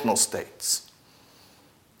emotional states.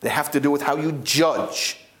 They have to do with how you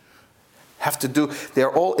judge.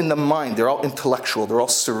 They're all in the mind. They're all intellectual. They're all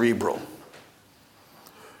cerebral.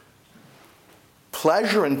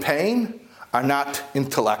 Pleasure and pain are not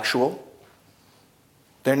intellectual.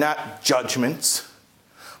 They're not judgments.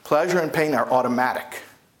 Pleasure and pain are automatic.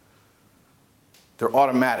 They're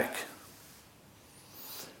automatic.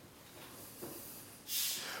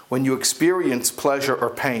 When you experience pleasure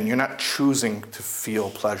or pain, you're not choosing to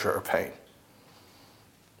feel pleasure or pain.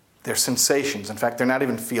 They're sensations. In fact, they're not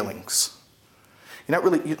even feelings. You're not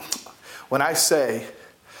really... when I say,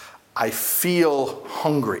 I feel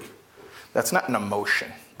hungry, that's not an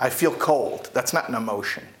emotion. I feel cold, that's not an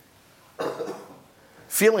emotion.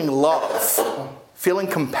 Feeling love, feeling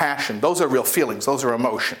compassion, those are real feelings. Those are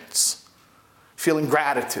emotions. Feeling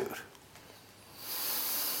gratitude.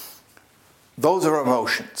 Those are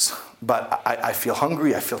emotions. But I feel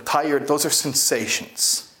hungry, I feel tired. Those are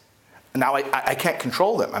sensations. Now I can't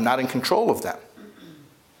control them. I'm not in control of them.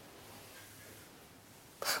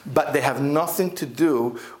 But they have nothing to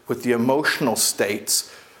do with the emotional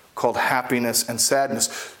states called happiness and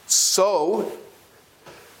sadness. So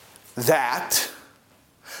that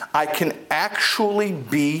I can actually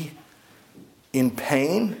be in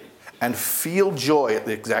pain and feel joy at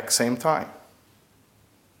the exact same time.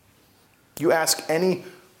 You ask any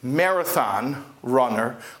marathon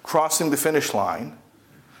runner crossing the finish line,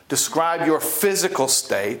 describe your physical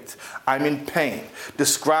state, I'm in pain.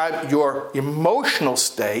 Describe your emotional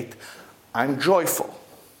state, I'm joyful.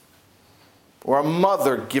 Or a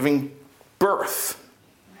mother giving birth.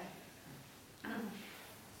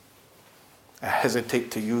 I hesitate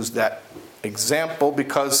to use that example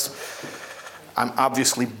because I'm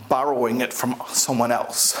obviously borrowing it from someone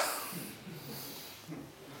else.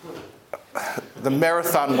 The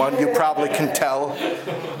marathon one, you probably can tell,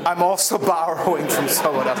 I'm also borrowing from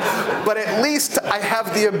someone else. But at least I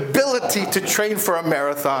have the ability to train for a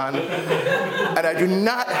marathon, and I do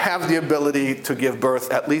not have the ability to give birth,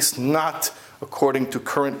 at least not according to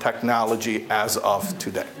current technology as of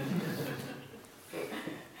today.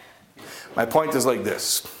 My point is like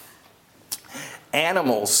this.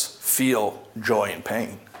 Animals feel joy and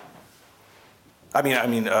pain.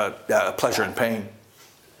 Pleasure and pain.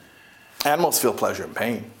 Animals feel pleasure and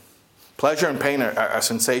pain. Pleasure and pain are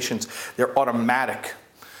sensations. They're automatic.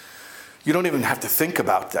 You don't even have to think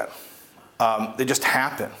about them. They just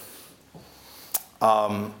happen.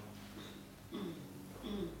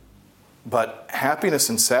 But happiness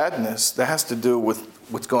and sadness, that has to do with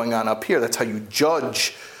what's going on up here. That's how you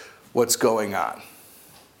judge what's going on.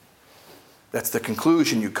 That's the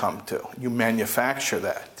conclusion you come to. You manufacture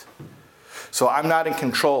that. So I'm not in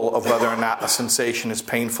control of whether or not a sensation is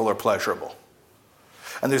painful or pleasurable.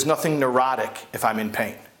 And there's nothing neurotic if I'm in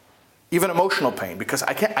pain. Even emotional pain, because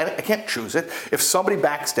I can't choose it. If somebody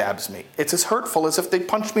backstabs me, it's as hurtful as if they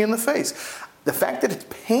punched me in the face. The fact that it's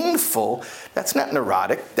painful, that's not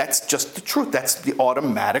neurotic. That's just the truth. That's the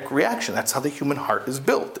automatic reaction. That's how the human heart is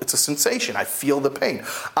built. It's a sensation. I feel the pain.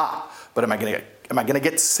 But am I going to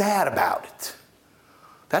get sad about it?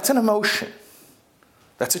 That's an emotion.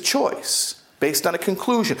 That's a choice. Based on a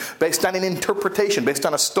conclusion, based on an interpretation, based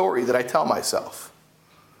on a story that I tell myself.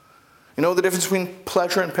 You know the difference between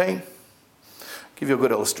pleasure and pain? I'll give you a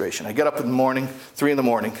good illustration. I get up in the morning, 3 in the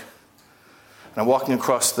morning, and I'm walking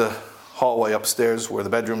across the hallway upstairs where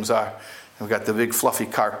the bedrooms are, and we've got the big fluffy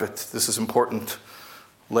carpet. This is important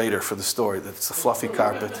later for the story, that it's a fluffy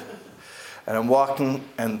carpet. And I'm walking,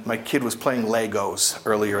 and my kid was playing Legos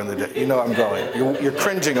earlier in the day. You know where I'm going. You're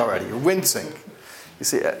cringing already. You're wincing. You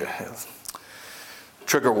see,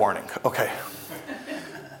 trigger warning. Okay.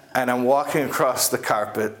 And I'm walking across the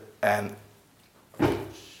carpet, and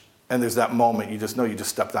there's that moment you just know you just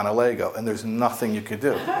stepped on a Lego, and there's nothing you can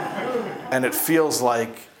do. And it feels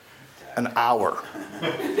like an hour.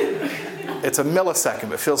 It's a millisecond,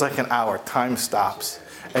 but it feels like an hour. Time stops.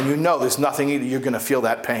 And you know there's nothing either. You're going to feel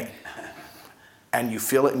that pain. And you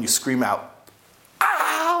feel it and you scream out,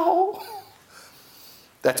 ow!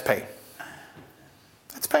 That's pain.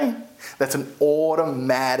 That's pain. That's an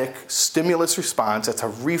automatic stimulus response. That's a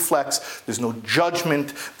reflex. There's no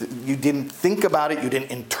judgment. You didn't think about it. You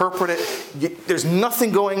didn't interpret it. There's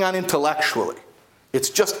nothing going on intellectually.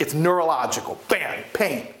 It's neurological. Bam,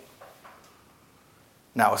 pain.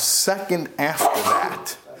 Now, a second after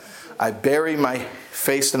that, I bury my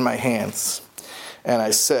face in my hands and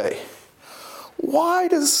I say, why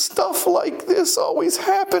does stuff like this always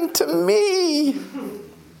happen to me?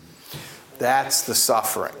 That's the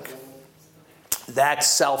suffering. That's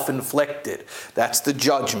self-inflicted. That's the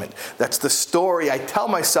judgment. That's the story I tell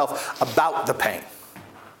myself about the pain.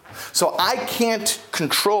 So I can't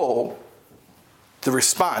control the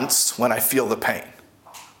response when I feel the pain.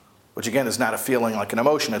 Which again is not a feeling like an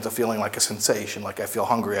emotion, it's a feeling like a sensation, like I feel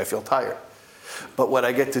hungry, I feel tired. But what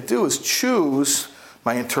I get to do is choose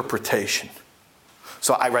my interpretation.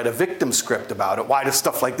 So I write a victim script about it. Why does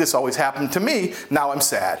stuff like this always happen to me? Now I'm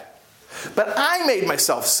sad. But I made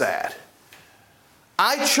myself sad.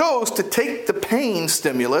 I chose to take the pain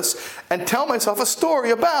stimulus and tell myself a story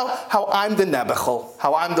about how I'm the Nebuchadnezzar,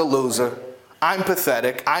 how I'm the loser, I'm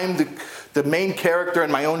pathetic, I'm the main character in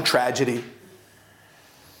my own tragedy.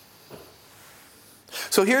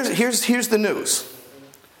 So here's the news.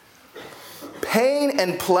 Pain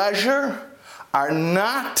and pleasure are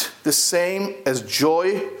not the same as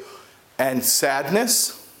joy and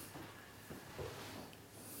sadness.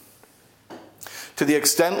 To the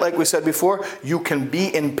extent, like we said before, you can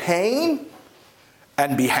be in pain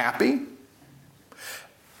and be happy.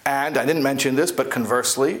 And I didn't mention this, but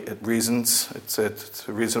conversely, it's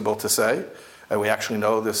reasonable to say, and we actually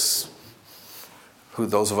know this, who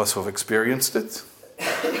those of us who have experienced it.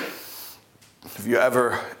 Have you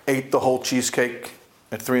ever ate the whole cheesecake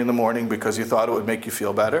at 3 a.m. because you thought it would make you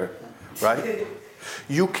feel better? Right?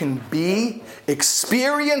 You can be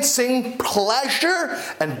experiencing pleasure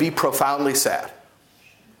and be profoundly sad.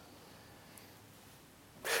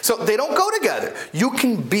 So they don't go together. You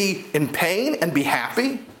can be in pain and be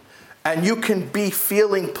happy, and you can be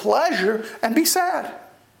feeling pleasure and be sad.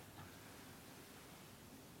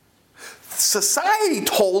 Society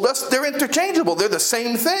told us they're interchangeable. They're the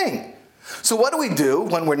same thing. So what do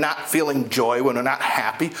when we're not feeling joy, when we're not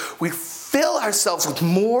happy? We fill ourselves with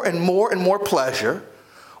more and more and more pleasure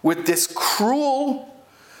with this cruel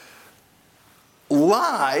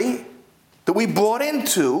lie that we bought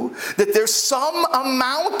into, that there's some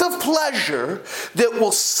amount of pleasure that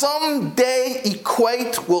will someday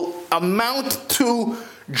will amount to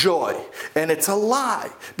joy. And it's a lie,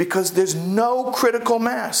 because there's no critical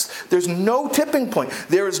mass. There's no tipping point.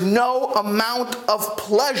 There is no amount of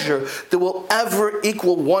pleasure that will ever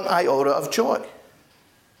equal 1 iota of joy.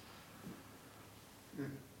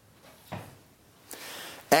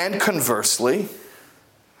 And conversely,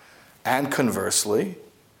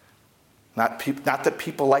 not that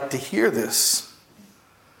people like to hear this,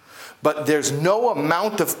 but there's no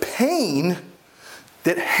amount of pain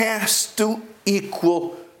that has to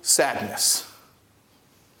equal sadness.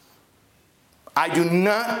 I do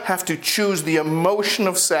not have to choose the emotion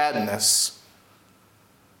of sadness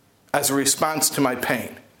as a response to my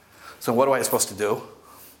pain. So what am I supposed to do?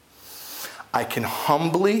 I can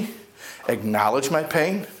humbly acknowledge my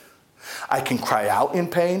pain. I can cry out in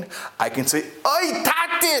pain. I can say, "Oi,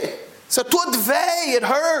 tate! Sa tut vei, it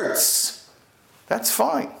hurts." That's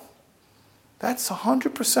fine. That's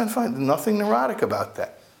 100% fine. There's nothing neurotic about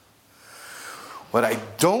that. What I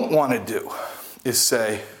don't want to do is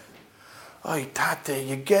say, "Oi, tate,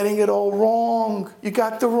 you're getting it all wrong. You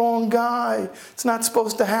got the wrong guy. It's not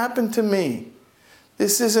supposed to happen to me.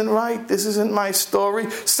 This isn't right. This isn't my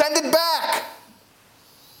story. Send it back."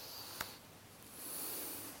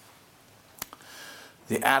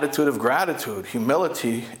 The attitude of gratitude,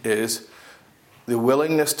 humility, is the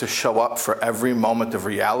willingness to show up for every moment of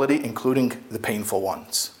reality, including the painful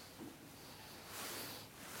ones.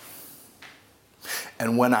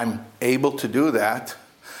 And when I'm able to do that,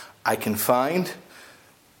 I can find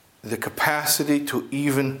the capacity to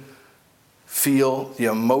even feel the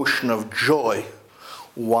emotion of joy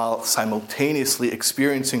while simultaneously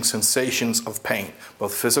experiencing sensations of pain,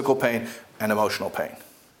 both physical pain and emotional pain.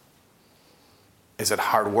 Is it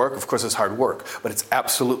hard work? Of course it's hard work, but it's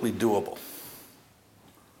absolutely doable.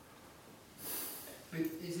 But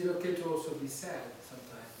is it okay to also be sad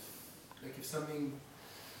sometimes? Like if something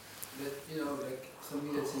that, like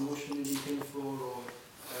something that's emotionally painful or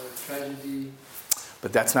a tragedy.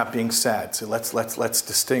 But that's not being sad. So let's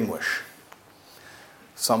distinguish.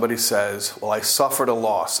 Somebody says, "Well, I suffered a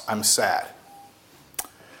loss. I'm sad."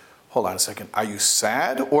 Hold on a second. Are you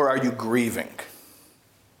sad or are you grieving?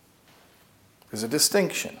 There's a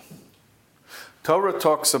distinction. Torah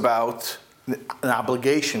talks about an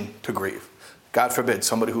obligation to grieve. God forbid,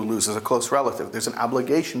 somebody who loses a close relative. There's an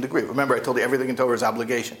obligation to grieve. Remember, I told you everything in Torah is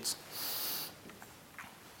obligations.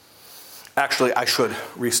 Actually, I should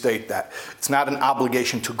restate that. It's not an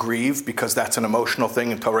obligation to grieve, because that's an emotional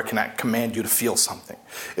thing and Torah cannot command you to feel something.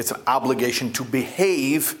 It's an obligation to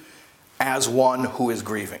behave as one who is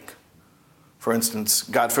grieving. For instance,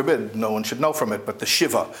 God forbid, no one should know from it, but the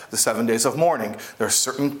Shiva, the 7 days of mourning, there are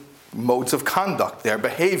certain modes of conduct, there are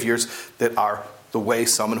behaviors that are the way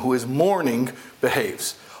someone who is mourning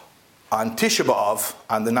behaves. On Tisha B'Av,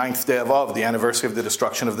 on the 9th day of Av, the anniversary of the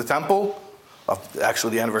destruction of the temple,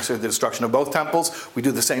 actually the anniversary of the destruction of both temples, we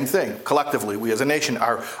do the same thing. Collectively, we as a nation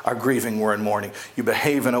are grieving, we're in mourning. You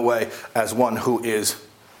behave in a way as one who is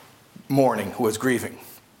mourning, who is grieving.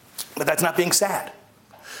 But that's not being sad.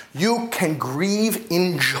 You can grieve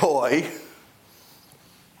in joy.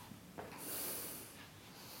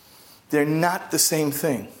 They're not the same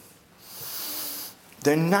thing.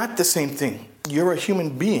 They're not the same thing. You're a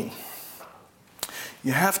human being.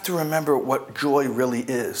 You have to remember what joy really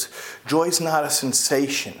is. Joy is not a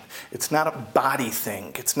sensation. It's not a body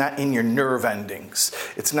thing. It's not in your nerve endings.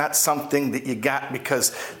 It's not something that you got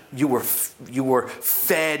because you were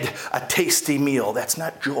fed a tasty meal. That's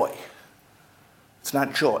not joy. It's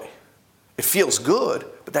not joy. It feels good,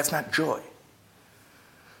 but that's not joy.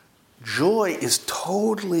 Joy is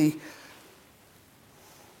totally,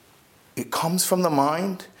 it comes from the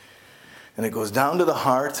mind and it goes down to the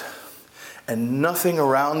heart, and nothing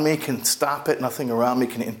around me can stop it. Nothing around me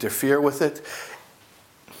can interfere with it.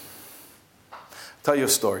 I'll tell you a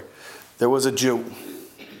story. There was a Jew,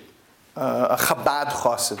 a Chabad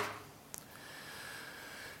chassid.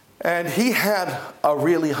 And he had a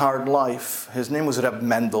really hard life. His name was Reb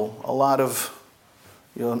Mendel.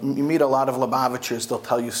 You meet a lot of Lubavitchers, they'll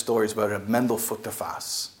tell you stories about Reb Mendel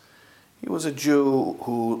Futerfas. He was a Jew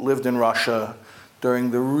who lived in Russia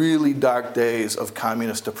during the really dark days of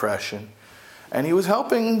communist oppression. And he was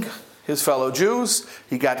helping his fellow Jews.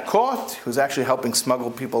 He got caught. He was actually helping smuggle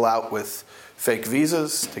people out with fake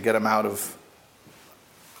visas to get them out of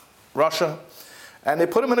Russia. And they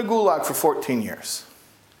put him in a gulag for 14 years.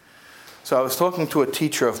 So I was talking to a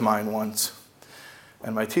teacher of mine once,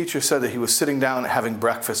 and my teacher said that he was sitting down having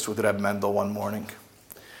breakfast with Reb Mendel one morning.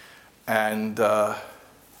 And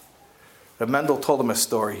Reb Mendel told him a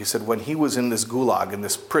story. He said when he was in this gulag, in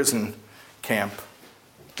this prison camp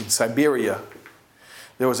in Siberia,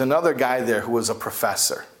 there was another guy there who was a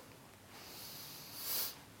professor.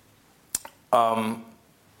 The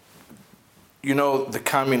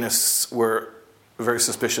communists were very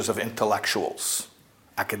suspicious of intellectuals,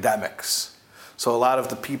 academics. So a lot of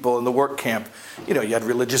the people in the work camp, you had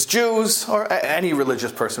religious Jews, or any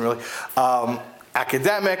religious person really,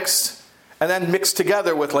 academics, and then mixed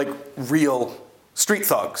together with like real street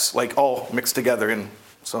thugs, like all mixed together in.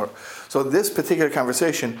 So this particular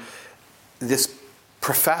conversation, this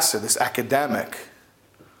professor, this academic,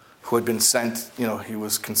 who had been sent, he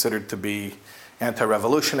was considered to be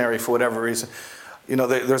anti-revolutionary for whatever reason.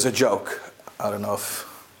 There's a joke. I don't know if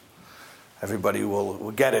everybody will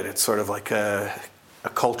get it. It's sort of like a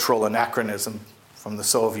cultural anachronism from the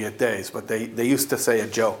Soviet days. But they used to say a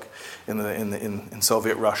joke in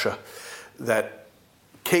Soviet Russia that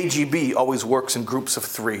KGB always works in groups of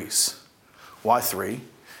threes. Why three? You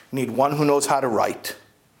need one who knows how to write,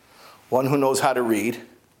 one who knows how to read,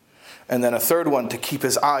 and then a third one to keep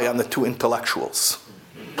his eye on the two intellectuals.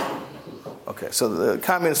 Okay, so the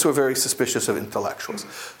communists were very suspicious of intellectuals.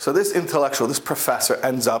 So this intellectual, this professor,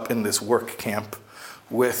 ends up in this work camp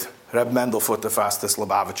with Reb Mendel Futerfas, this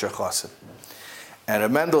Lubavitcher chassid. And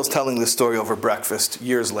Reb Mendel is telling this story over breakfast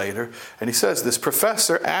years later, and he says, this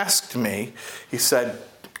professor asked me, he said,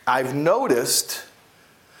 I've noticed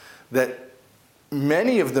that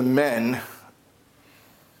many of the men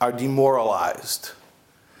are demoralized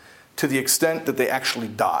to the extent that they actually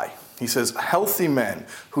die. He says, healthy men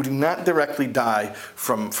who do not directly die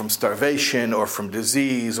from starvation or from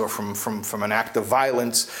disease or from an act of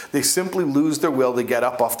violence, they simply lose their will to get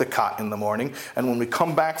up off the cot in the morning, and when we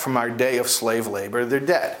come back from our day of slave labor, they're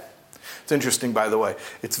dead. It's interesting, by the way.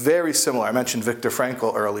 It's very similar. I mentioned Viktor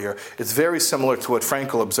Frankl earlier. It's very similar to what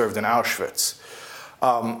Frankl observed in Auschwitz.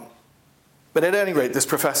 But at any rate, this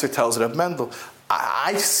professor tells Reb Mendel,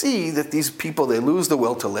 I see that these people, they lose the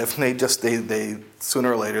will to live, and they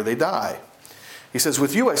sooner or later they die. He says,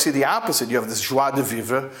 with you, I see the opposite. You have this joie de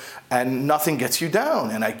vivre, and nothing gets you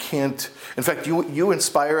down. And I can't, in fact, you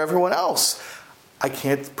inspire everyone else. I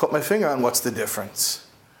can't put my finger on what's the difference.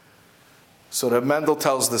 So Reb Mendel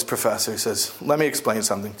tells this professor, he says, let me explain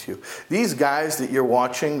something to you. These guys that you're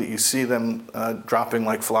watching, that you see them dropping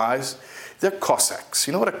like flies, they're Cossacks.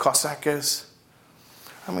 You know what a Cossack is?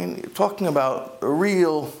 I mean, you're talking about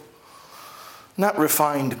real, not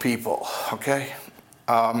refined people, okay?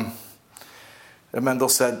 Mendel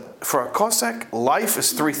said, for a Cossack, life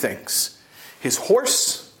is three things. His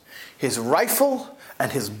horse, his rifle,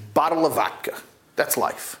 and his bottle of vodka. That's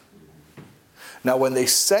life. Now, when they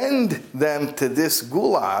send them to this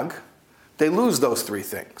gulag, they lose those three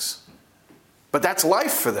things. But that's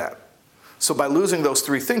life for them. So by losing those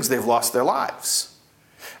three things, they've lost their lives.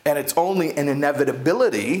 And it's only an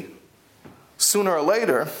inevitability, sooner or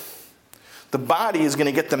later, the body is going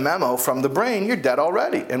to get the memo from the brain, you're dead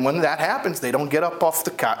already. And when that happens, they don't get up off the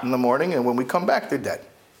cot in the morning, and when we come back, they're dead.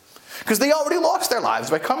 Because they already lost their lives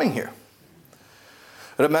by coming here.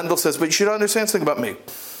 Reb Mendel says, but you should understand something about me.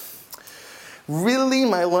 Really,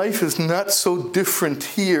 my life is not so different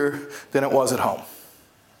here than it was at home.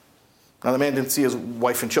 Now, the man didn't see his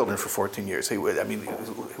wife and children for 14 years. He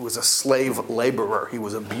was a slave laborer. He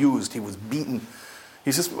was abused. He was beaten.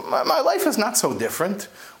 He says, my life is not so different.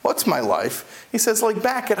 What's my life? He says, like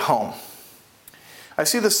back at home. I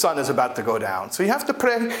see the sun is about to go down. So you have to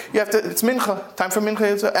pray. It's mincha. Time for mincha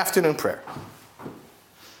is afternoon prayer.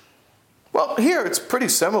 Well, here it's pretty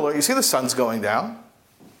similar. You see the sun's going down.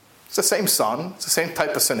 It's the same sun. It's the same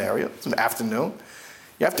type of scenario. It's an afternoon.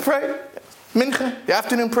 You have to pray. Mincha, the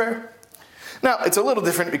afternoon prayer. Now, it's a little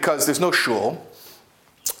different because there's no shul.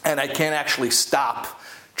 And I can't actually stop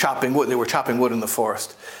chopping wood. They were chopping wood in the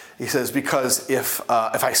forest. He says, because if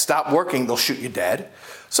I stop working, they'll shoot you dead.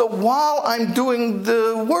 So while I'm doing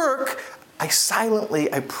the work, I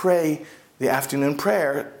pray the afternoon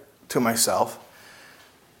prayer to myself.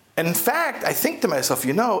 And in fact, I think to myself,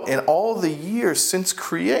 in all the years since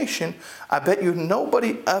creation, I bet you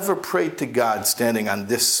nobody ever prayed to God standing on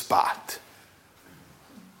this spot.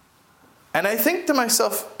 And I think to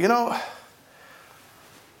myself,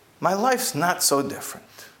 my life's not so different.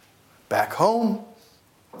 Back home,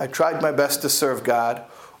 I tried my best to serve God.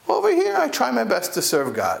 Over here, I try my best to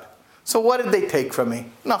serve God. So what did they take from me?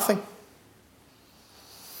 Nothing.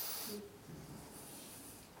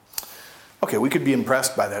 Okay, we could be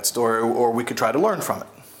impressed by that story, or we could try to learn from it.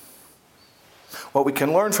 What we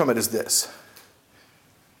can learn from it is this.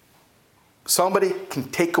 Somebody can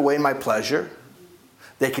take away my pleasure.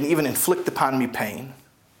 They can even inflict upon me pain.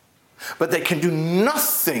 But they can do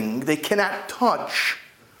nothing. They cannot touch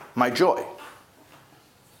my joy.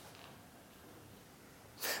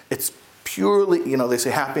 It's purely, they say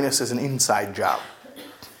happiness is an inside job.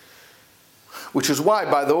 Which is why,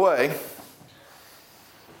 by the way,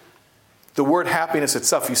 the word happiness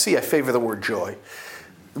itself, you see, I favor the word joy.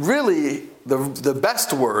 Really, the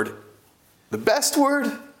best word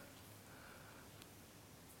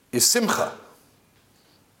is simcha.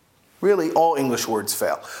 Really, all English words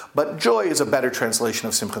fail. But joy is a better translation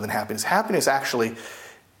of simcha than happiness. Happiness actually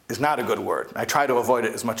is not a good word. I try to avoid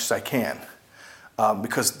it as much as I can.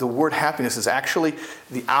 Because the word happiness is actually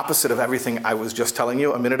the opposite of everything I was just telling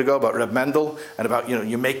you a minute ago about Reb Mendel and about,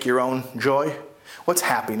 you make your own joy. What's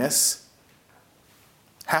happiness?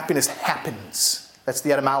 Happiness happens. That's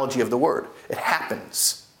the etymology of the word. It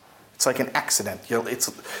happens. It's like an accident.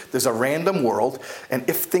 There's a random world, and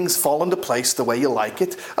if things fall into place the way you like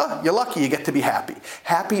it, you're lucky you get to be happy.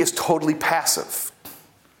 Happy is totally passive.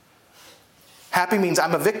 Happy means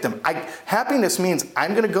I'm a victim. Happiness means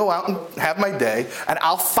I'm going to go out and have my day, and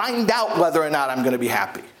I'll find out whether or not I'm going to be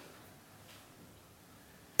happy.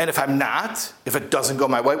 And if I'm not, if it doesn't go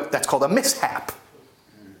my way, that's called a mishap.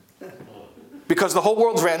 Because the whole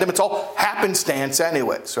world's random, it's all happenstance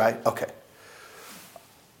anyways, right? Okay.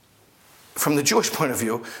 From the Jewish point of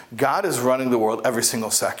view, God is running the world every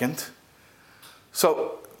single second.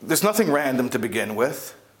 So there's nothing random to begin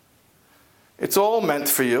with. It's all meant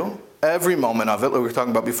for you. Every moment of it, like we were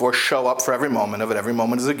talking about before, show up for every moment of it. Every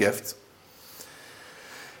moment is a gift.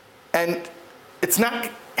 And it's not,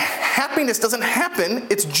 happiness doesn't happen.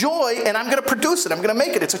 It's joy, and I'm going to produce it. I'm going to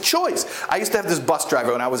make it. It's a choice. I used to have this bus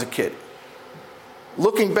driver when I was a kid.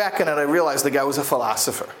 Looking back on it, I realized the guy was a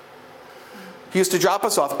philosopher. He used to drop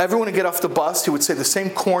us off. Everyone would get off the bus. He would say the same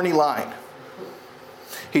corny line.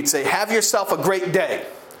 He'd say, have yourself a great day,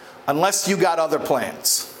 unless you got other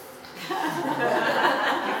plans.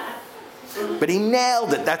 But he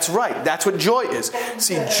nailed it. That's right. That's what joy is.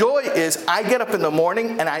 See, joy is I get up in the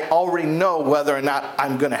morning and I already know whether or not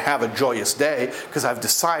I'm going to have a joyous day because I've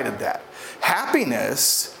decided that.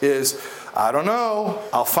 Happiness is, I don't know.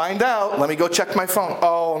 I'll find out. Let me go check my phone.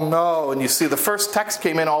 Oh, no. And you see the first text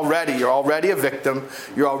came in already. You're already a victim.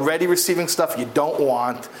 You're already receiving stuff you don't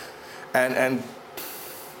want. And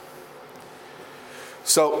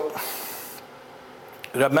so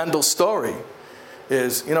Reb Mendel's story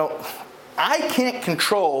is, I can't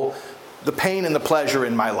control the pain and the pleasure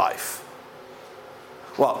in my life.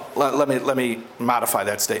 Well, let me modify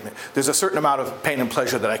that statement. There's a certain amount of pain and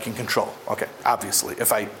pleasure that I can control. Okay, obviously.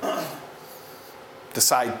 If I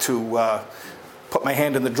decide to put my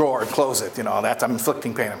hand in the drawer and close it, I'm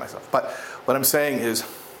inflicting pain on myself. But what I'm saying is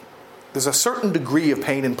there's a certain degree of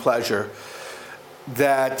pain and pleasure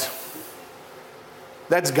that's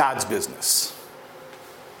God's business.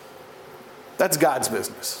 That's God's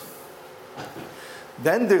business.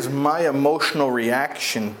 Then there's my emotional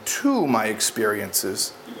reaction to my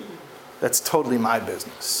experiences. That's totally my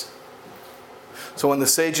business. So when the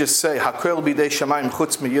sages say, "Hakol bidei shamayim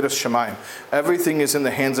chutz miyiras shamayim," everything is in the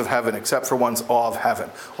hands of heaven except for one's awe of heaven.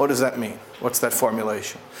 What does that mean? What's that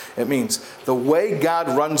formulation? It means the way God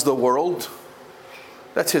runs the world,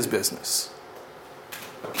 that's His business.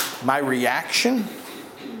 My reaction,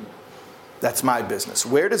 that's my business.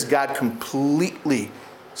 Where does God completely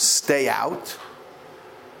stay out?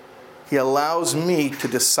 He allows me to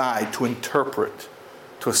decide, to interpret,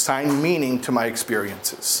 to assign meaning to my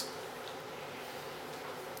experiences.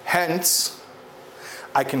 Hence,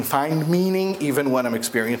 I can find meaning even when I'm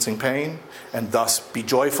experiencing pain, and thus be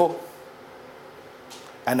joyful.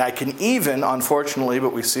 And I can even, unfortunately,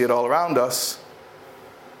 but we see it all around us,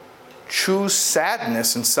 choose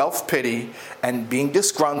sadness and self-pity and being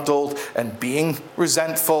disgruntled and being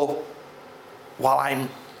resentful while I'm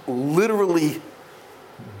literally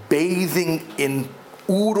bathing in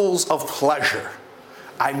oodles of pleasure.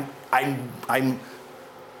 I'm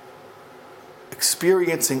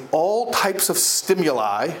experiencing all types of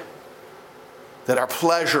stimuli that are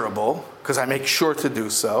pleasurable, because I make sure to do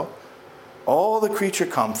so, all the creature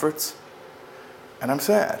comforts, and I'm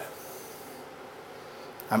sad.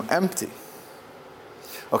 I'm empty.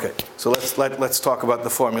 Okay, so let's talk about the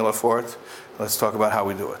formula for it. Let's talk about how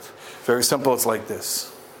we do it. Very simple, it's like this.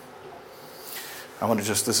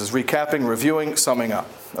 This is recapping, reviewing, summing up.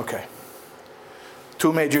 Okay.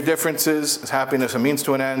 Two major differences. Is happiness a means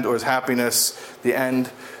to an end, or is happiness the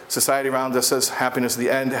end? Society around us says happiness is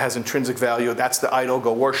the end, has intrinsic value. That's the idol.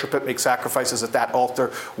 Go worship it, make sacrifices at that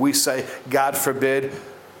altar. We say, God forbid,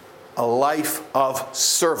 a life of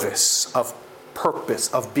service, of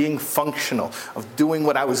purpose, of being functional, of doing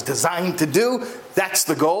what I was designed to do. That's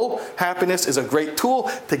the goal. Happiness is a great tool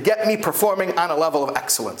to get me performing on a level of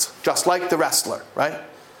excellence, just like the wrestler, right?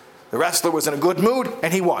 The wrestler was in a good mood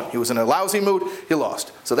and he won. He was in a lousy mood, he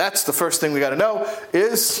lost. So that's the first thing we got to know,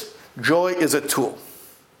 is joy is a tool.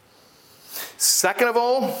 Second of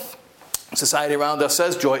all, society around us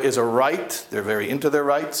says joy is a right. They're very into their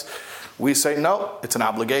rights. We say no, it's an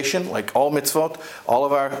obligation, like all mitzvot. All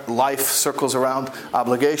of our life circles around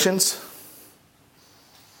obligations.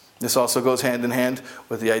 This also goes hand in hand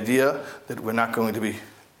with the idea that we're not going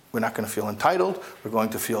to feel entitled. We're going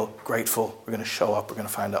to feel grateful. We're going to show up. We're going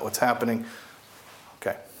to find out what's happening.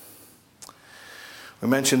 Okay. We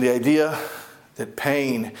mentioned the idea that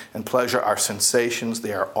pain and pleasure are sensations.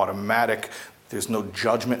 They are automatic. There's no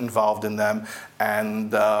judgment involved in them.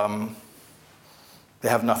 And they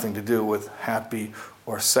have nothing to do with happy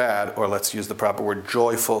or sad, or let's use the proper word,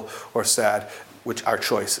 joyful or sad, which are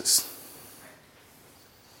choices.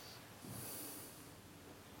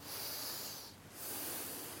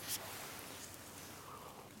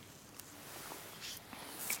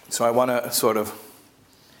 So I want to sort of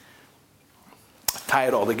tie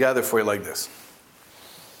it all together for you like this.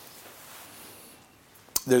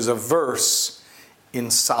 There's a verse in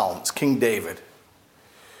Psalms, King David.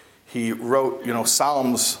 He wrote,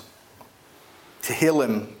 Psalms,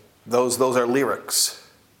 Tehillim, those are lyrics.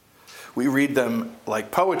 We read them like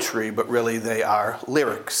poetry, but really they are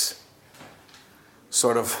lyrics.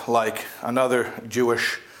 Sort of like another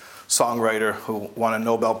Jewish songwriter who won a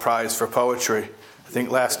Nobel Prize for poetry. I think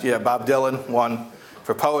last year Bob Dylan won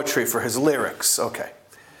for poetry for his lyrics. Okay.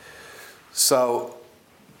 So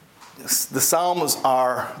the Psalms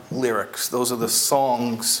are lyrics. Those are the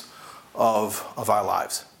songs of our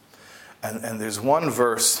lives. And there's one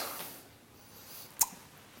verse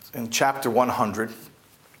in chapter 100,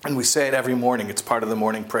 and we say it every morning. It's part of the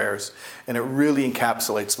morning prayers, and it really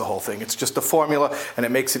encapsulates the whole thing. It's just a formula, and it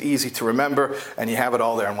makes it easy to remember, and you have it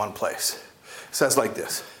all there in one place. It says like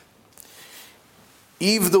this: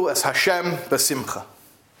 Ivdu es Hashem besimcha.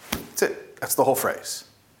 That's it. That's the whole phrase.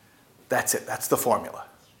 That's it. That's the formula.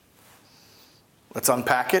 Let's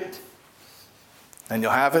unpack it, and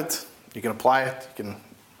you'll have it. You can apply it.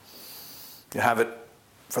 You have it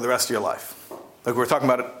for the rest of your life. Like we were talking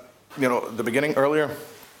about it, at the beginning earlier.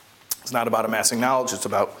 It's not about amassing knowledge. It's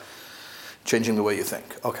about changing the way you think.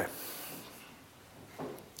 Okay.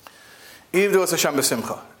 Ivdu es Hashem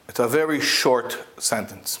besimcha. It's a very short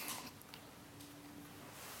sentence.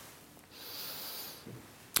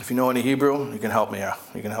 If you know any Hebrew, you can help me out.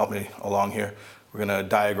 You can help me along here. We're going to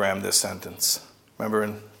diagram this sentence. Remember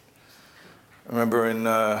in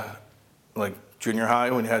like junior high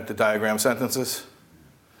when you had to diagram sentences?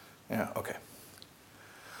 Yeah, okay.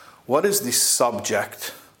 What is the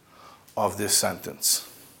subject of this sentence?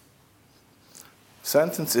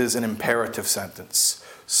 Sentence is an imperative sentence.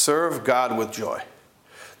 Serve God with joy.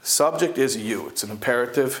 The subject is you. It's an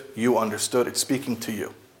imperative. You understood. It's speaking to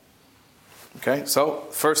you. Okay, so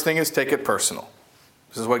first thing is take it personal.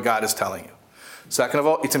 This is what God is telling you. Second of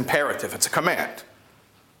all, it's imperative. It's a command.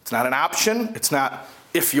 It's not an option. It's not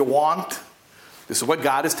if you want. This is what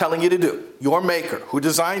God is telling you to do. Your maker, who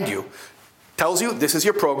designed you, tells you this is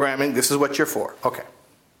your programming, this is what you're for. Okay.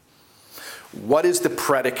 What is the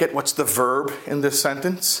predicate? What's the verb in this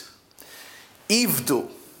sentence? Ivdu,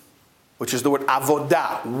 which is the word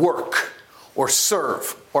avodah, work. or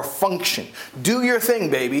serve or function. Do your thing,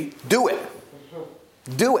 baby. Do it.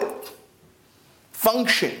 Do it.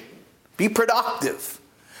 Function. Be productive.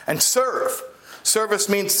 And serve. Service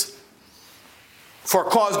means for a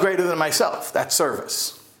cause greater than myself. That's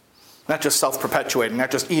service. Not just self-perpetuating,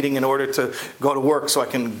 not just eating in order to go to work so I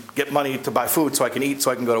can get money to buy food so I can eat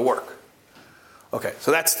so I can go to work. Okay,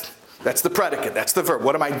 so that's the predicate, that's the verb.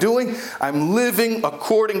 What am I doing? I'm living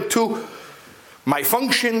according to my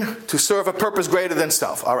function to serve a purpose greater than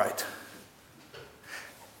self. All right.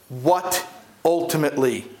 What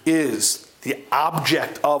ultimately is the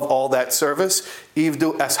object of all that service?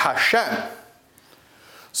 Ivdu es Hashem.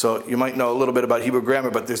 So you might know a little bit about Hebrew grammar,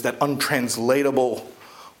 but there's that untranslatable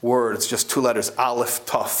word. It's just two letters, aleph,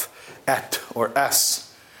 taf, et, or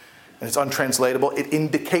s. And it's untranslatable. It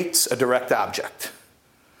indicates a direct object.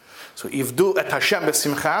 So Ivdu et Hashem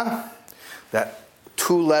besimcha, that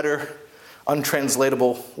two-letter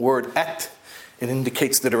untranslatable word et, it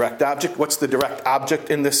indicates the direct object. What's the direct object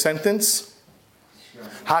in this sentence?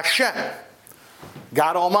 Hashem,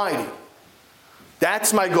 God Almighty.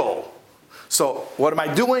 That's my goal. So what am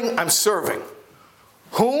I doing? I'm serving.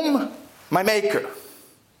 Whom? My Maker.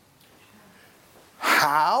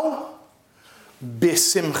 How?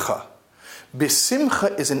 Besimcha.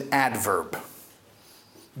 Besimcha is an adverb.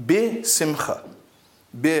 Besimcha.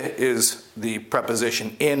 Be is the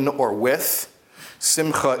preposition in or with.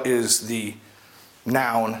 Simcha is the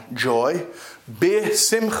noun joy.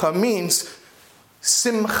 Besimcha means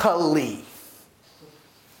simchali.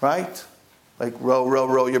 Right? Like row, row,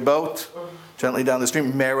 row your boat gently down the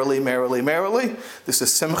stream. Merrily, merrily, merrily. This is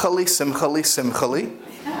simchali, simchali, simchali.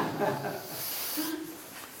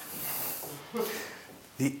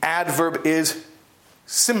 The adverb is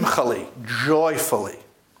simchali, joyfully.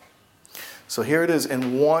 So here it is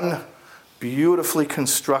in one beautifully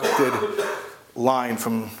constructed line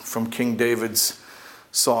from King David's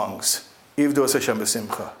songs. Ivdu es Hashem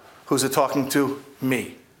b'simcha. Who's it talking to?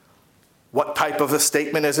 Me. What type of a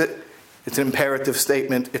statement is it? It's an imperative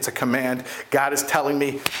statement. It's a command. God is telling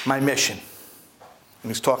me my mission.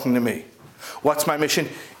 And he's talking to me. What's my mission?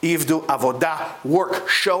 Ivdu avodah. Work.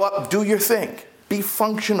 Show up. Do your thing. Be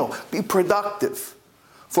functional. Be productive.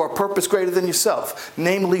 For a purpose greater than yourself.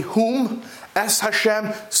 Namely, whom? Es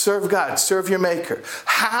Hashem, serve God, serve your Maker.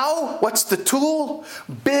 How? What's the tool?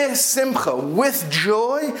 Besimcha, with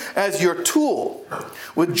joy as your tool.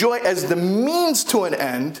 With joy as the means to an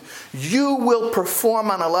end, you will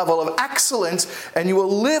perform on a level of excellence, and you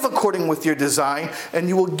will live according with your design, and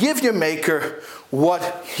you will give your Maker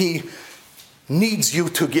what He needs you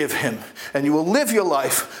to give Him. And you will live your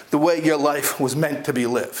life the way your life was meant to be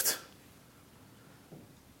lived.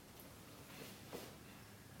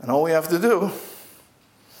 And all we have to do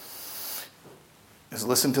is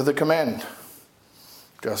listen to the command.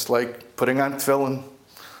 Just like putting on tefillin,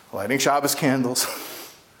 lighting Shabbos candles,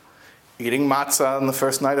 eating matzah on the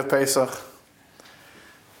first night of Pesach.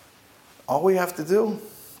 All we have to do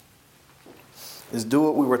is do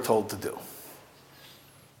what we were told to do,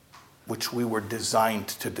 which we were designed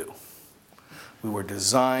to do. We were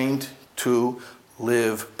designed to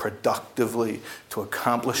live productively, to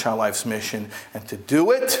accomplish our life's mission, and to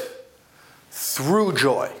do it through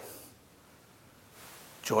joy.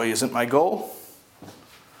 Joy isn't my goal.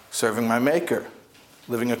 Serving my Maker,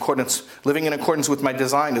 living in accordance with my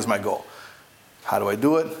design is my goal. How do I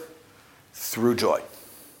do it? Through joy.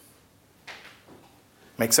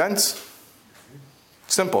 Make sense?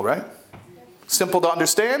 Simple, right? Simple to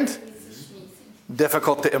understand,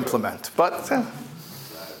 difficult to implement. But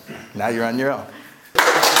now you're on your own.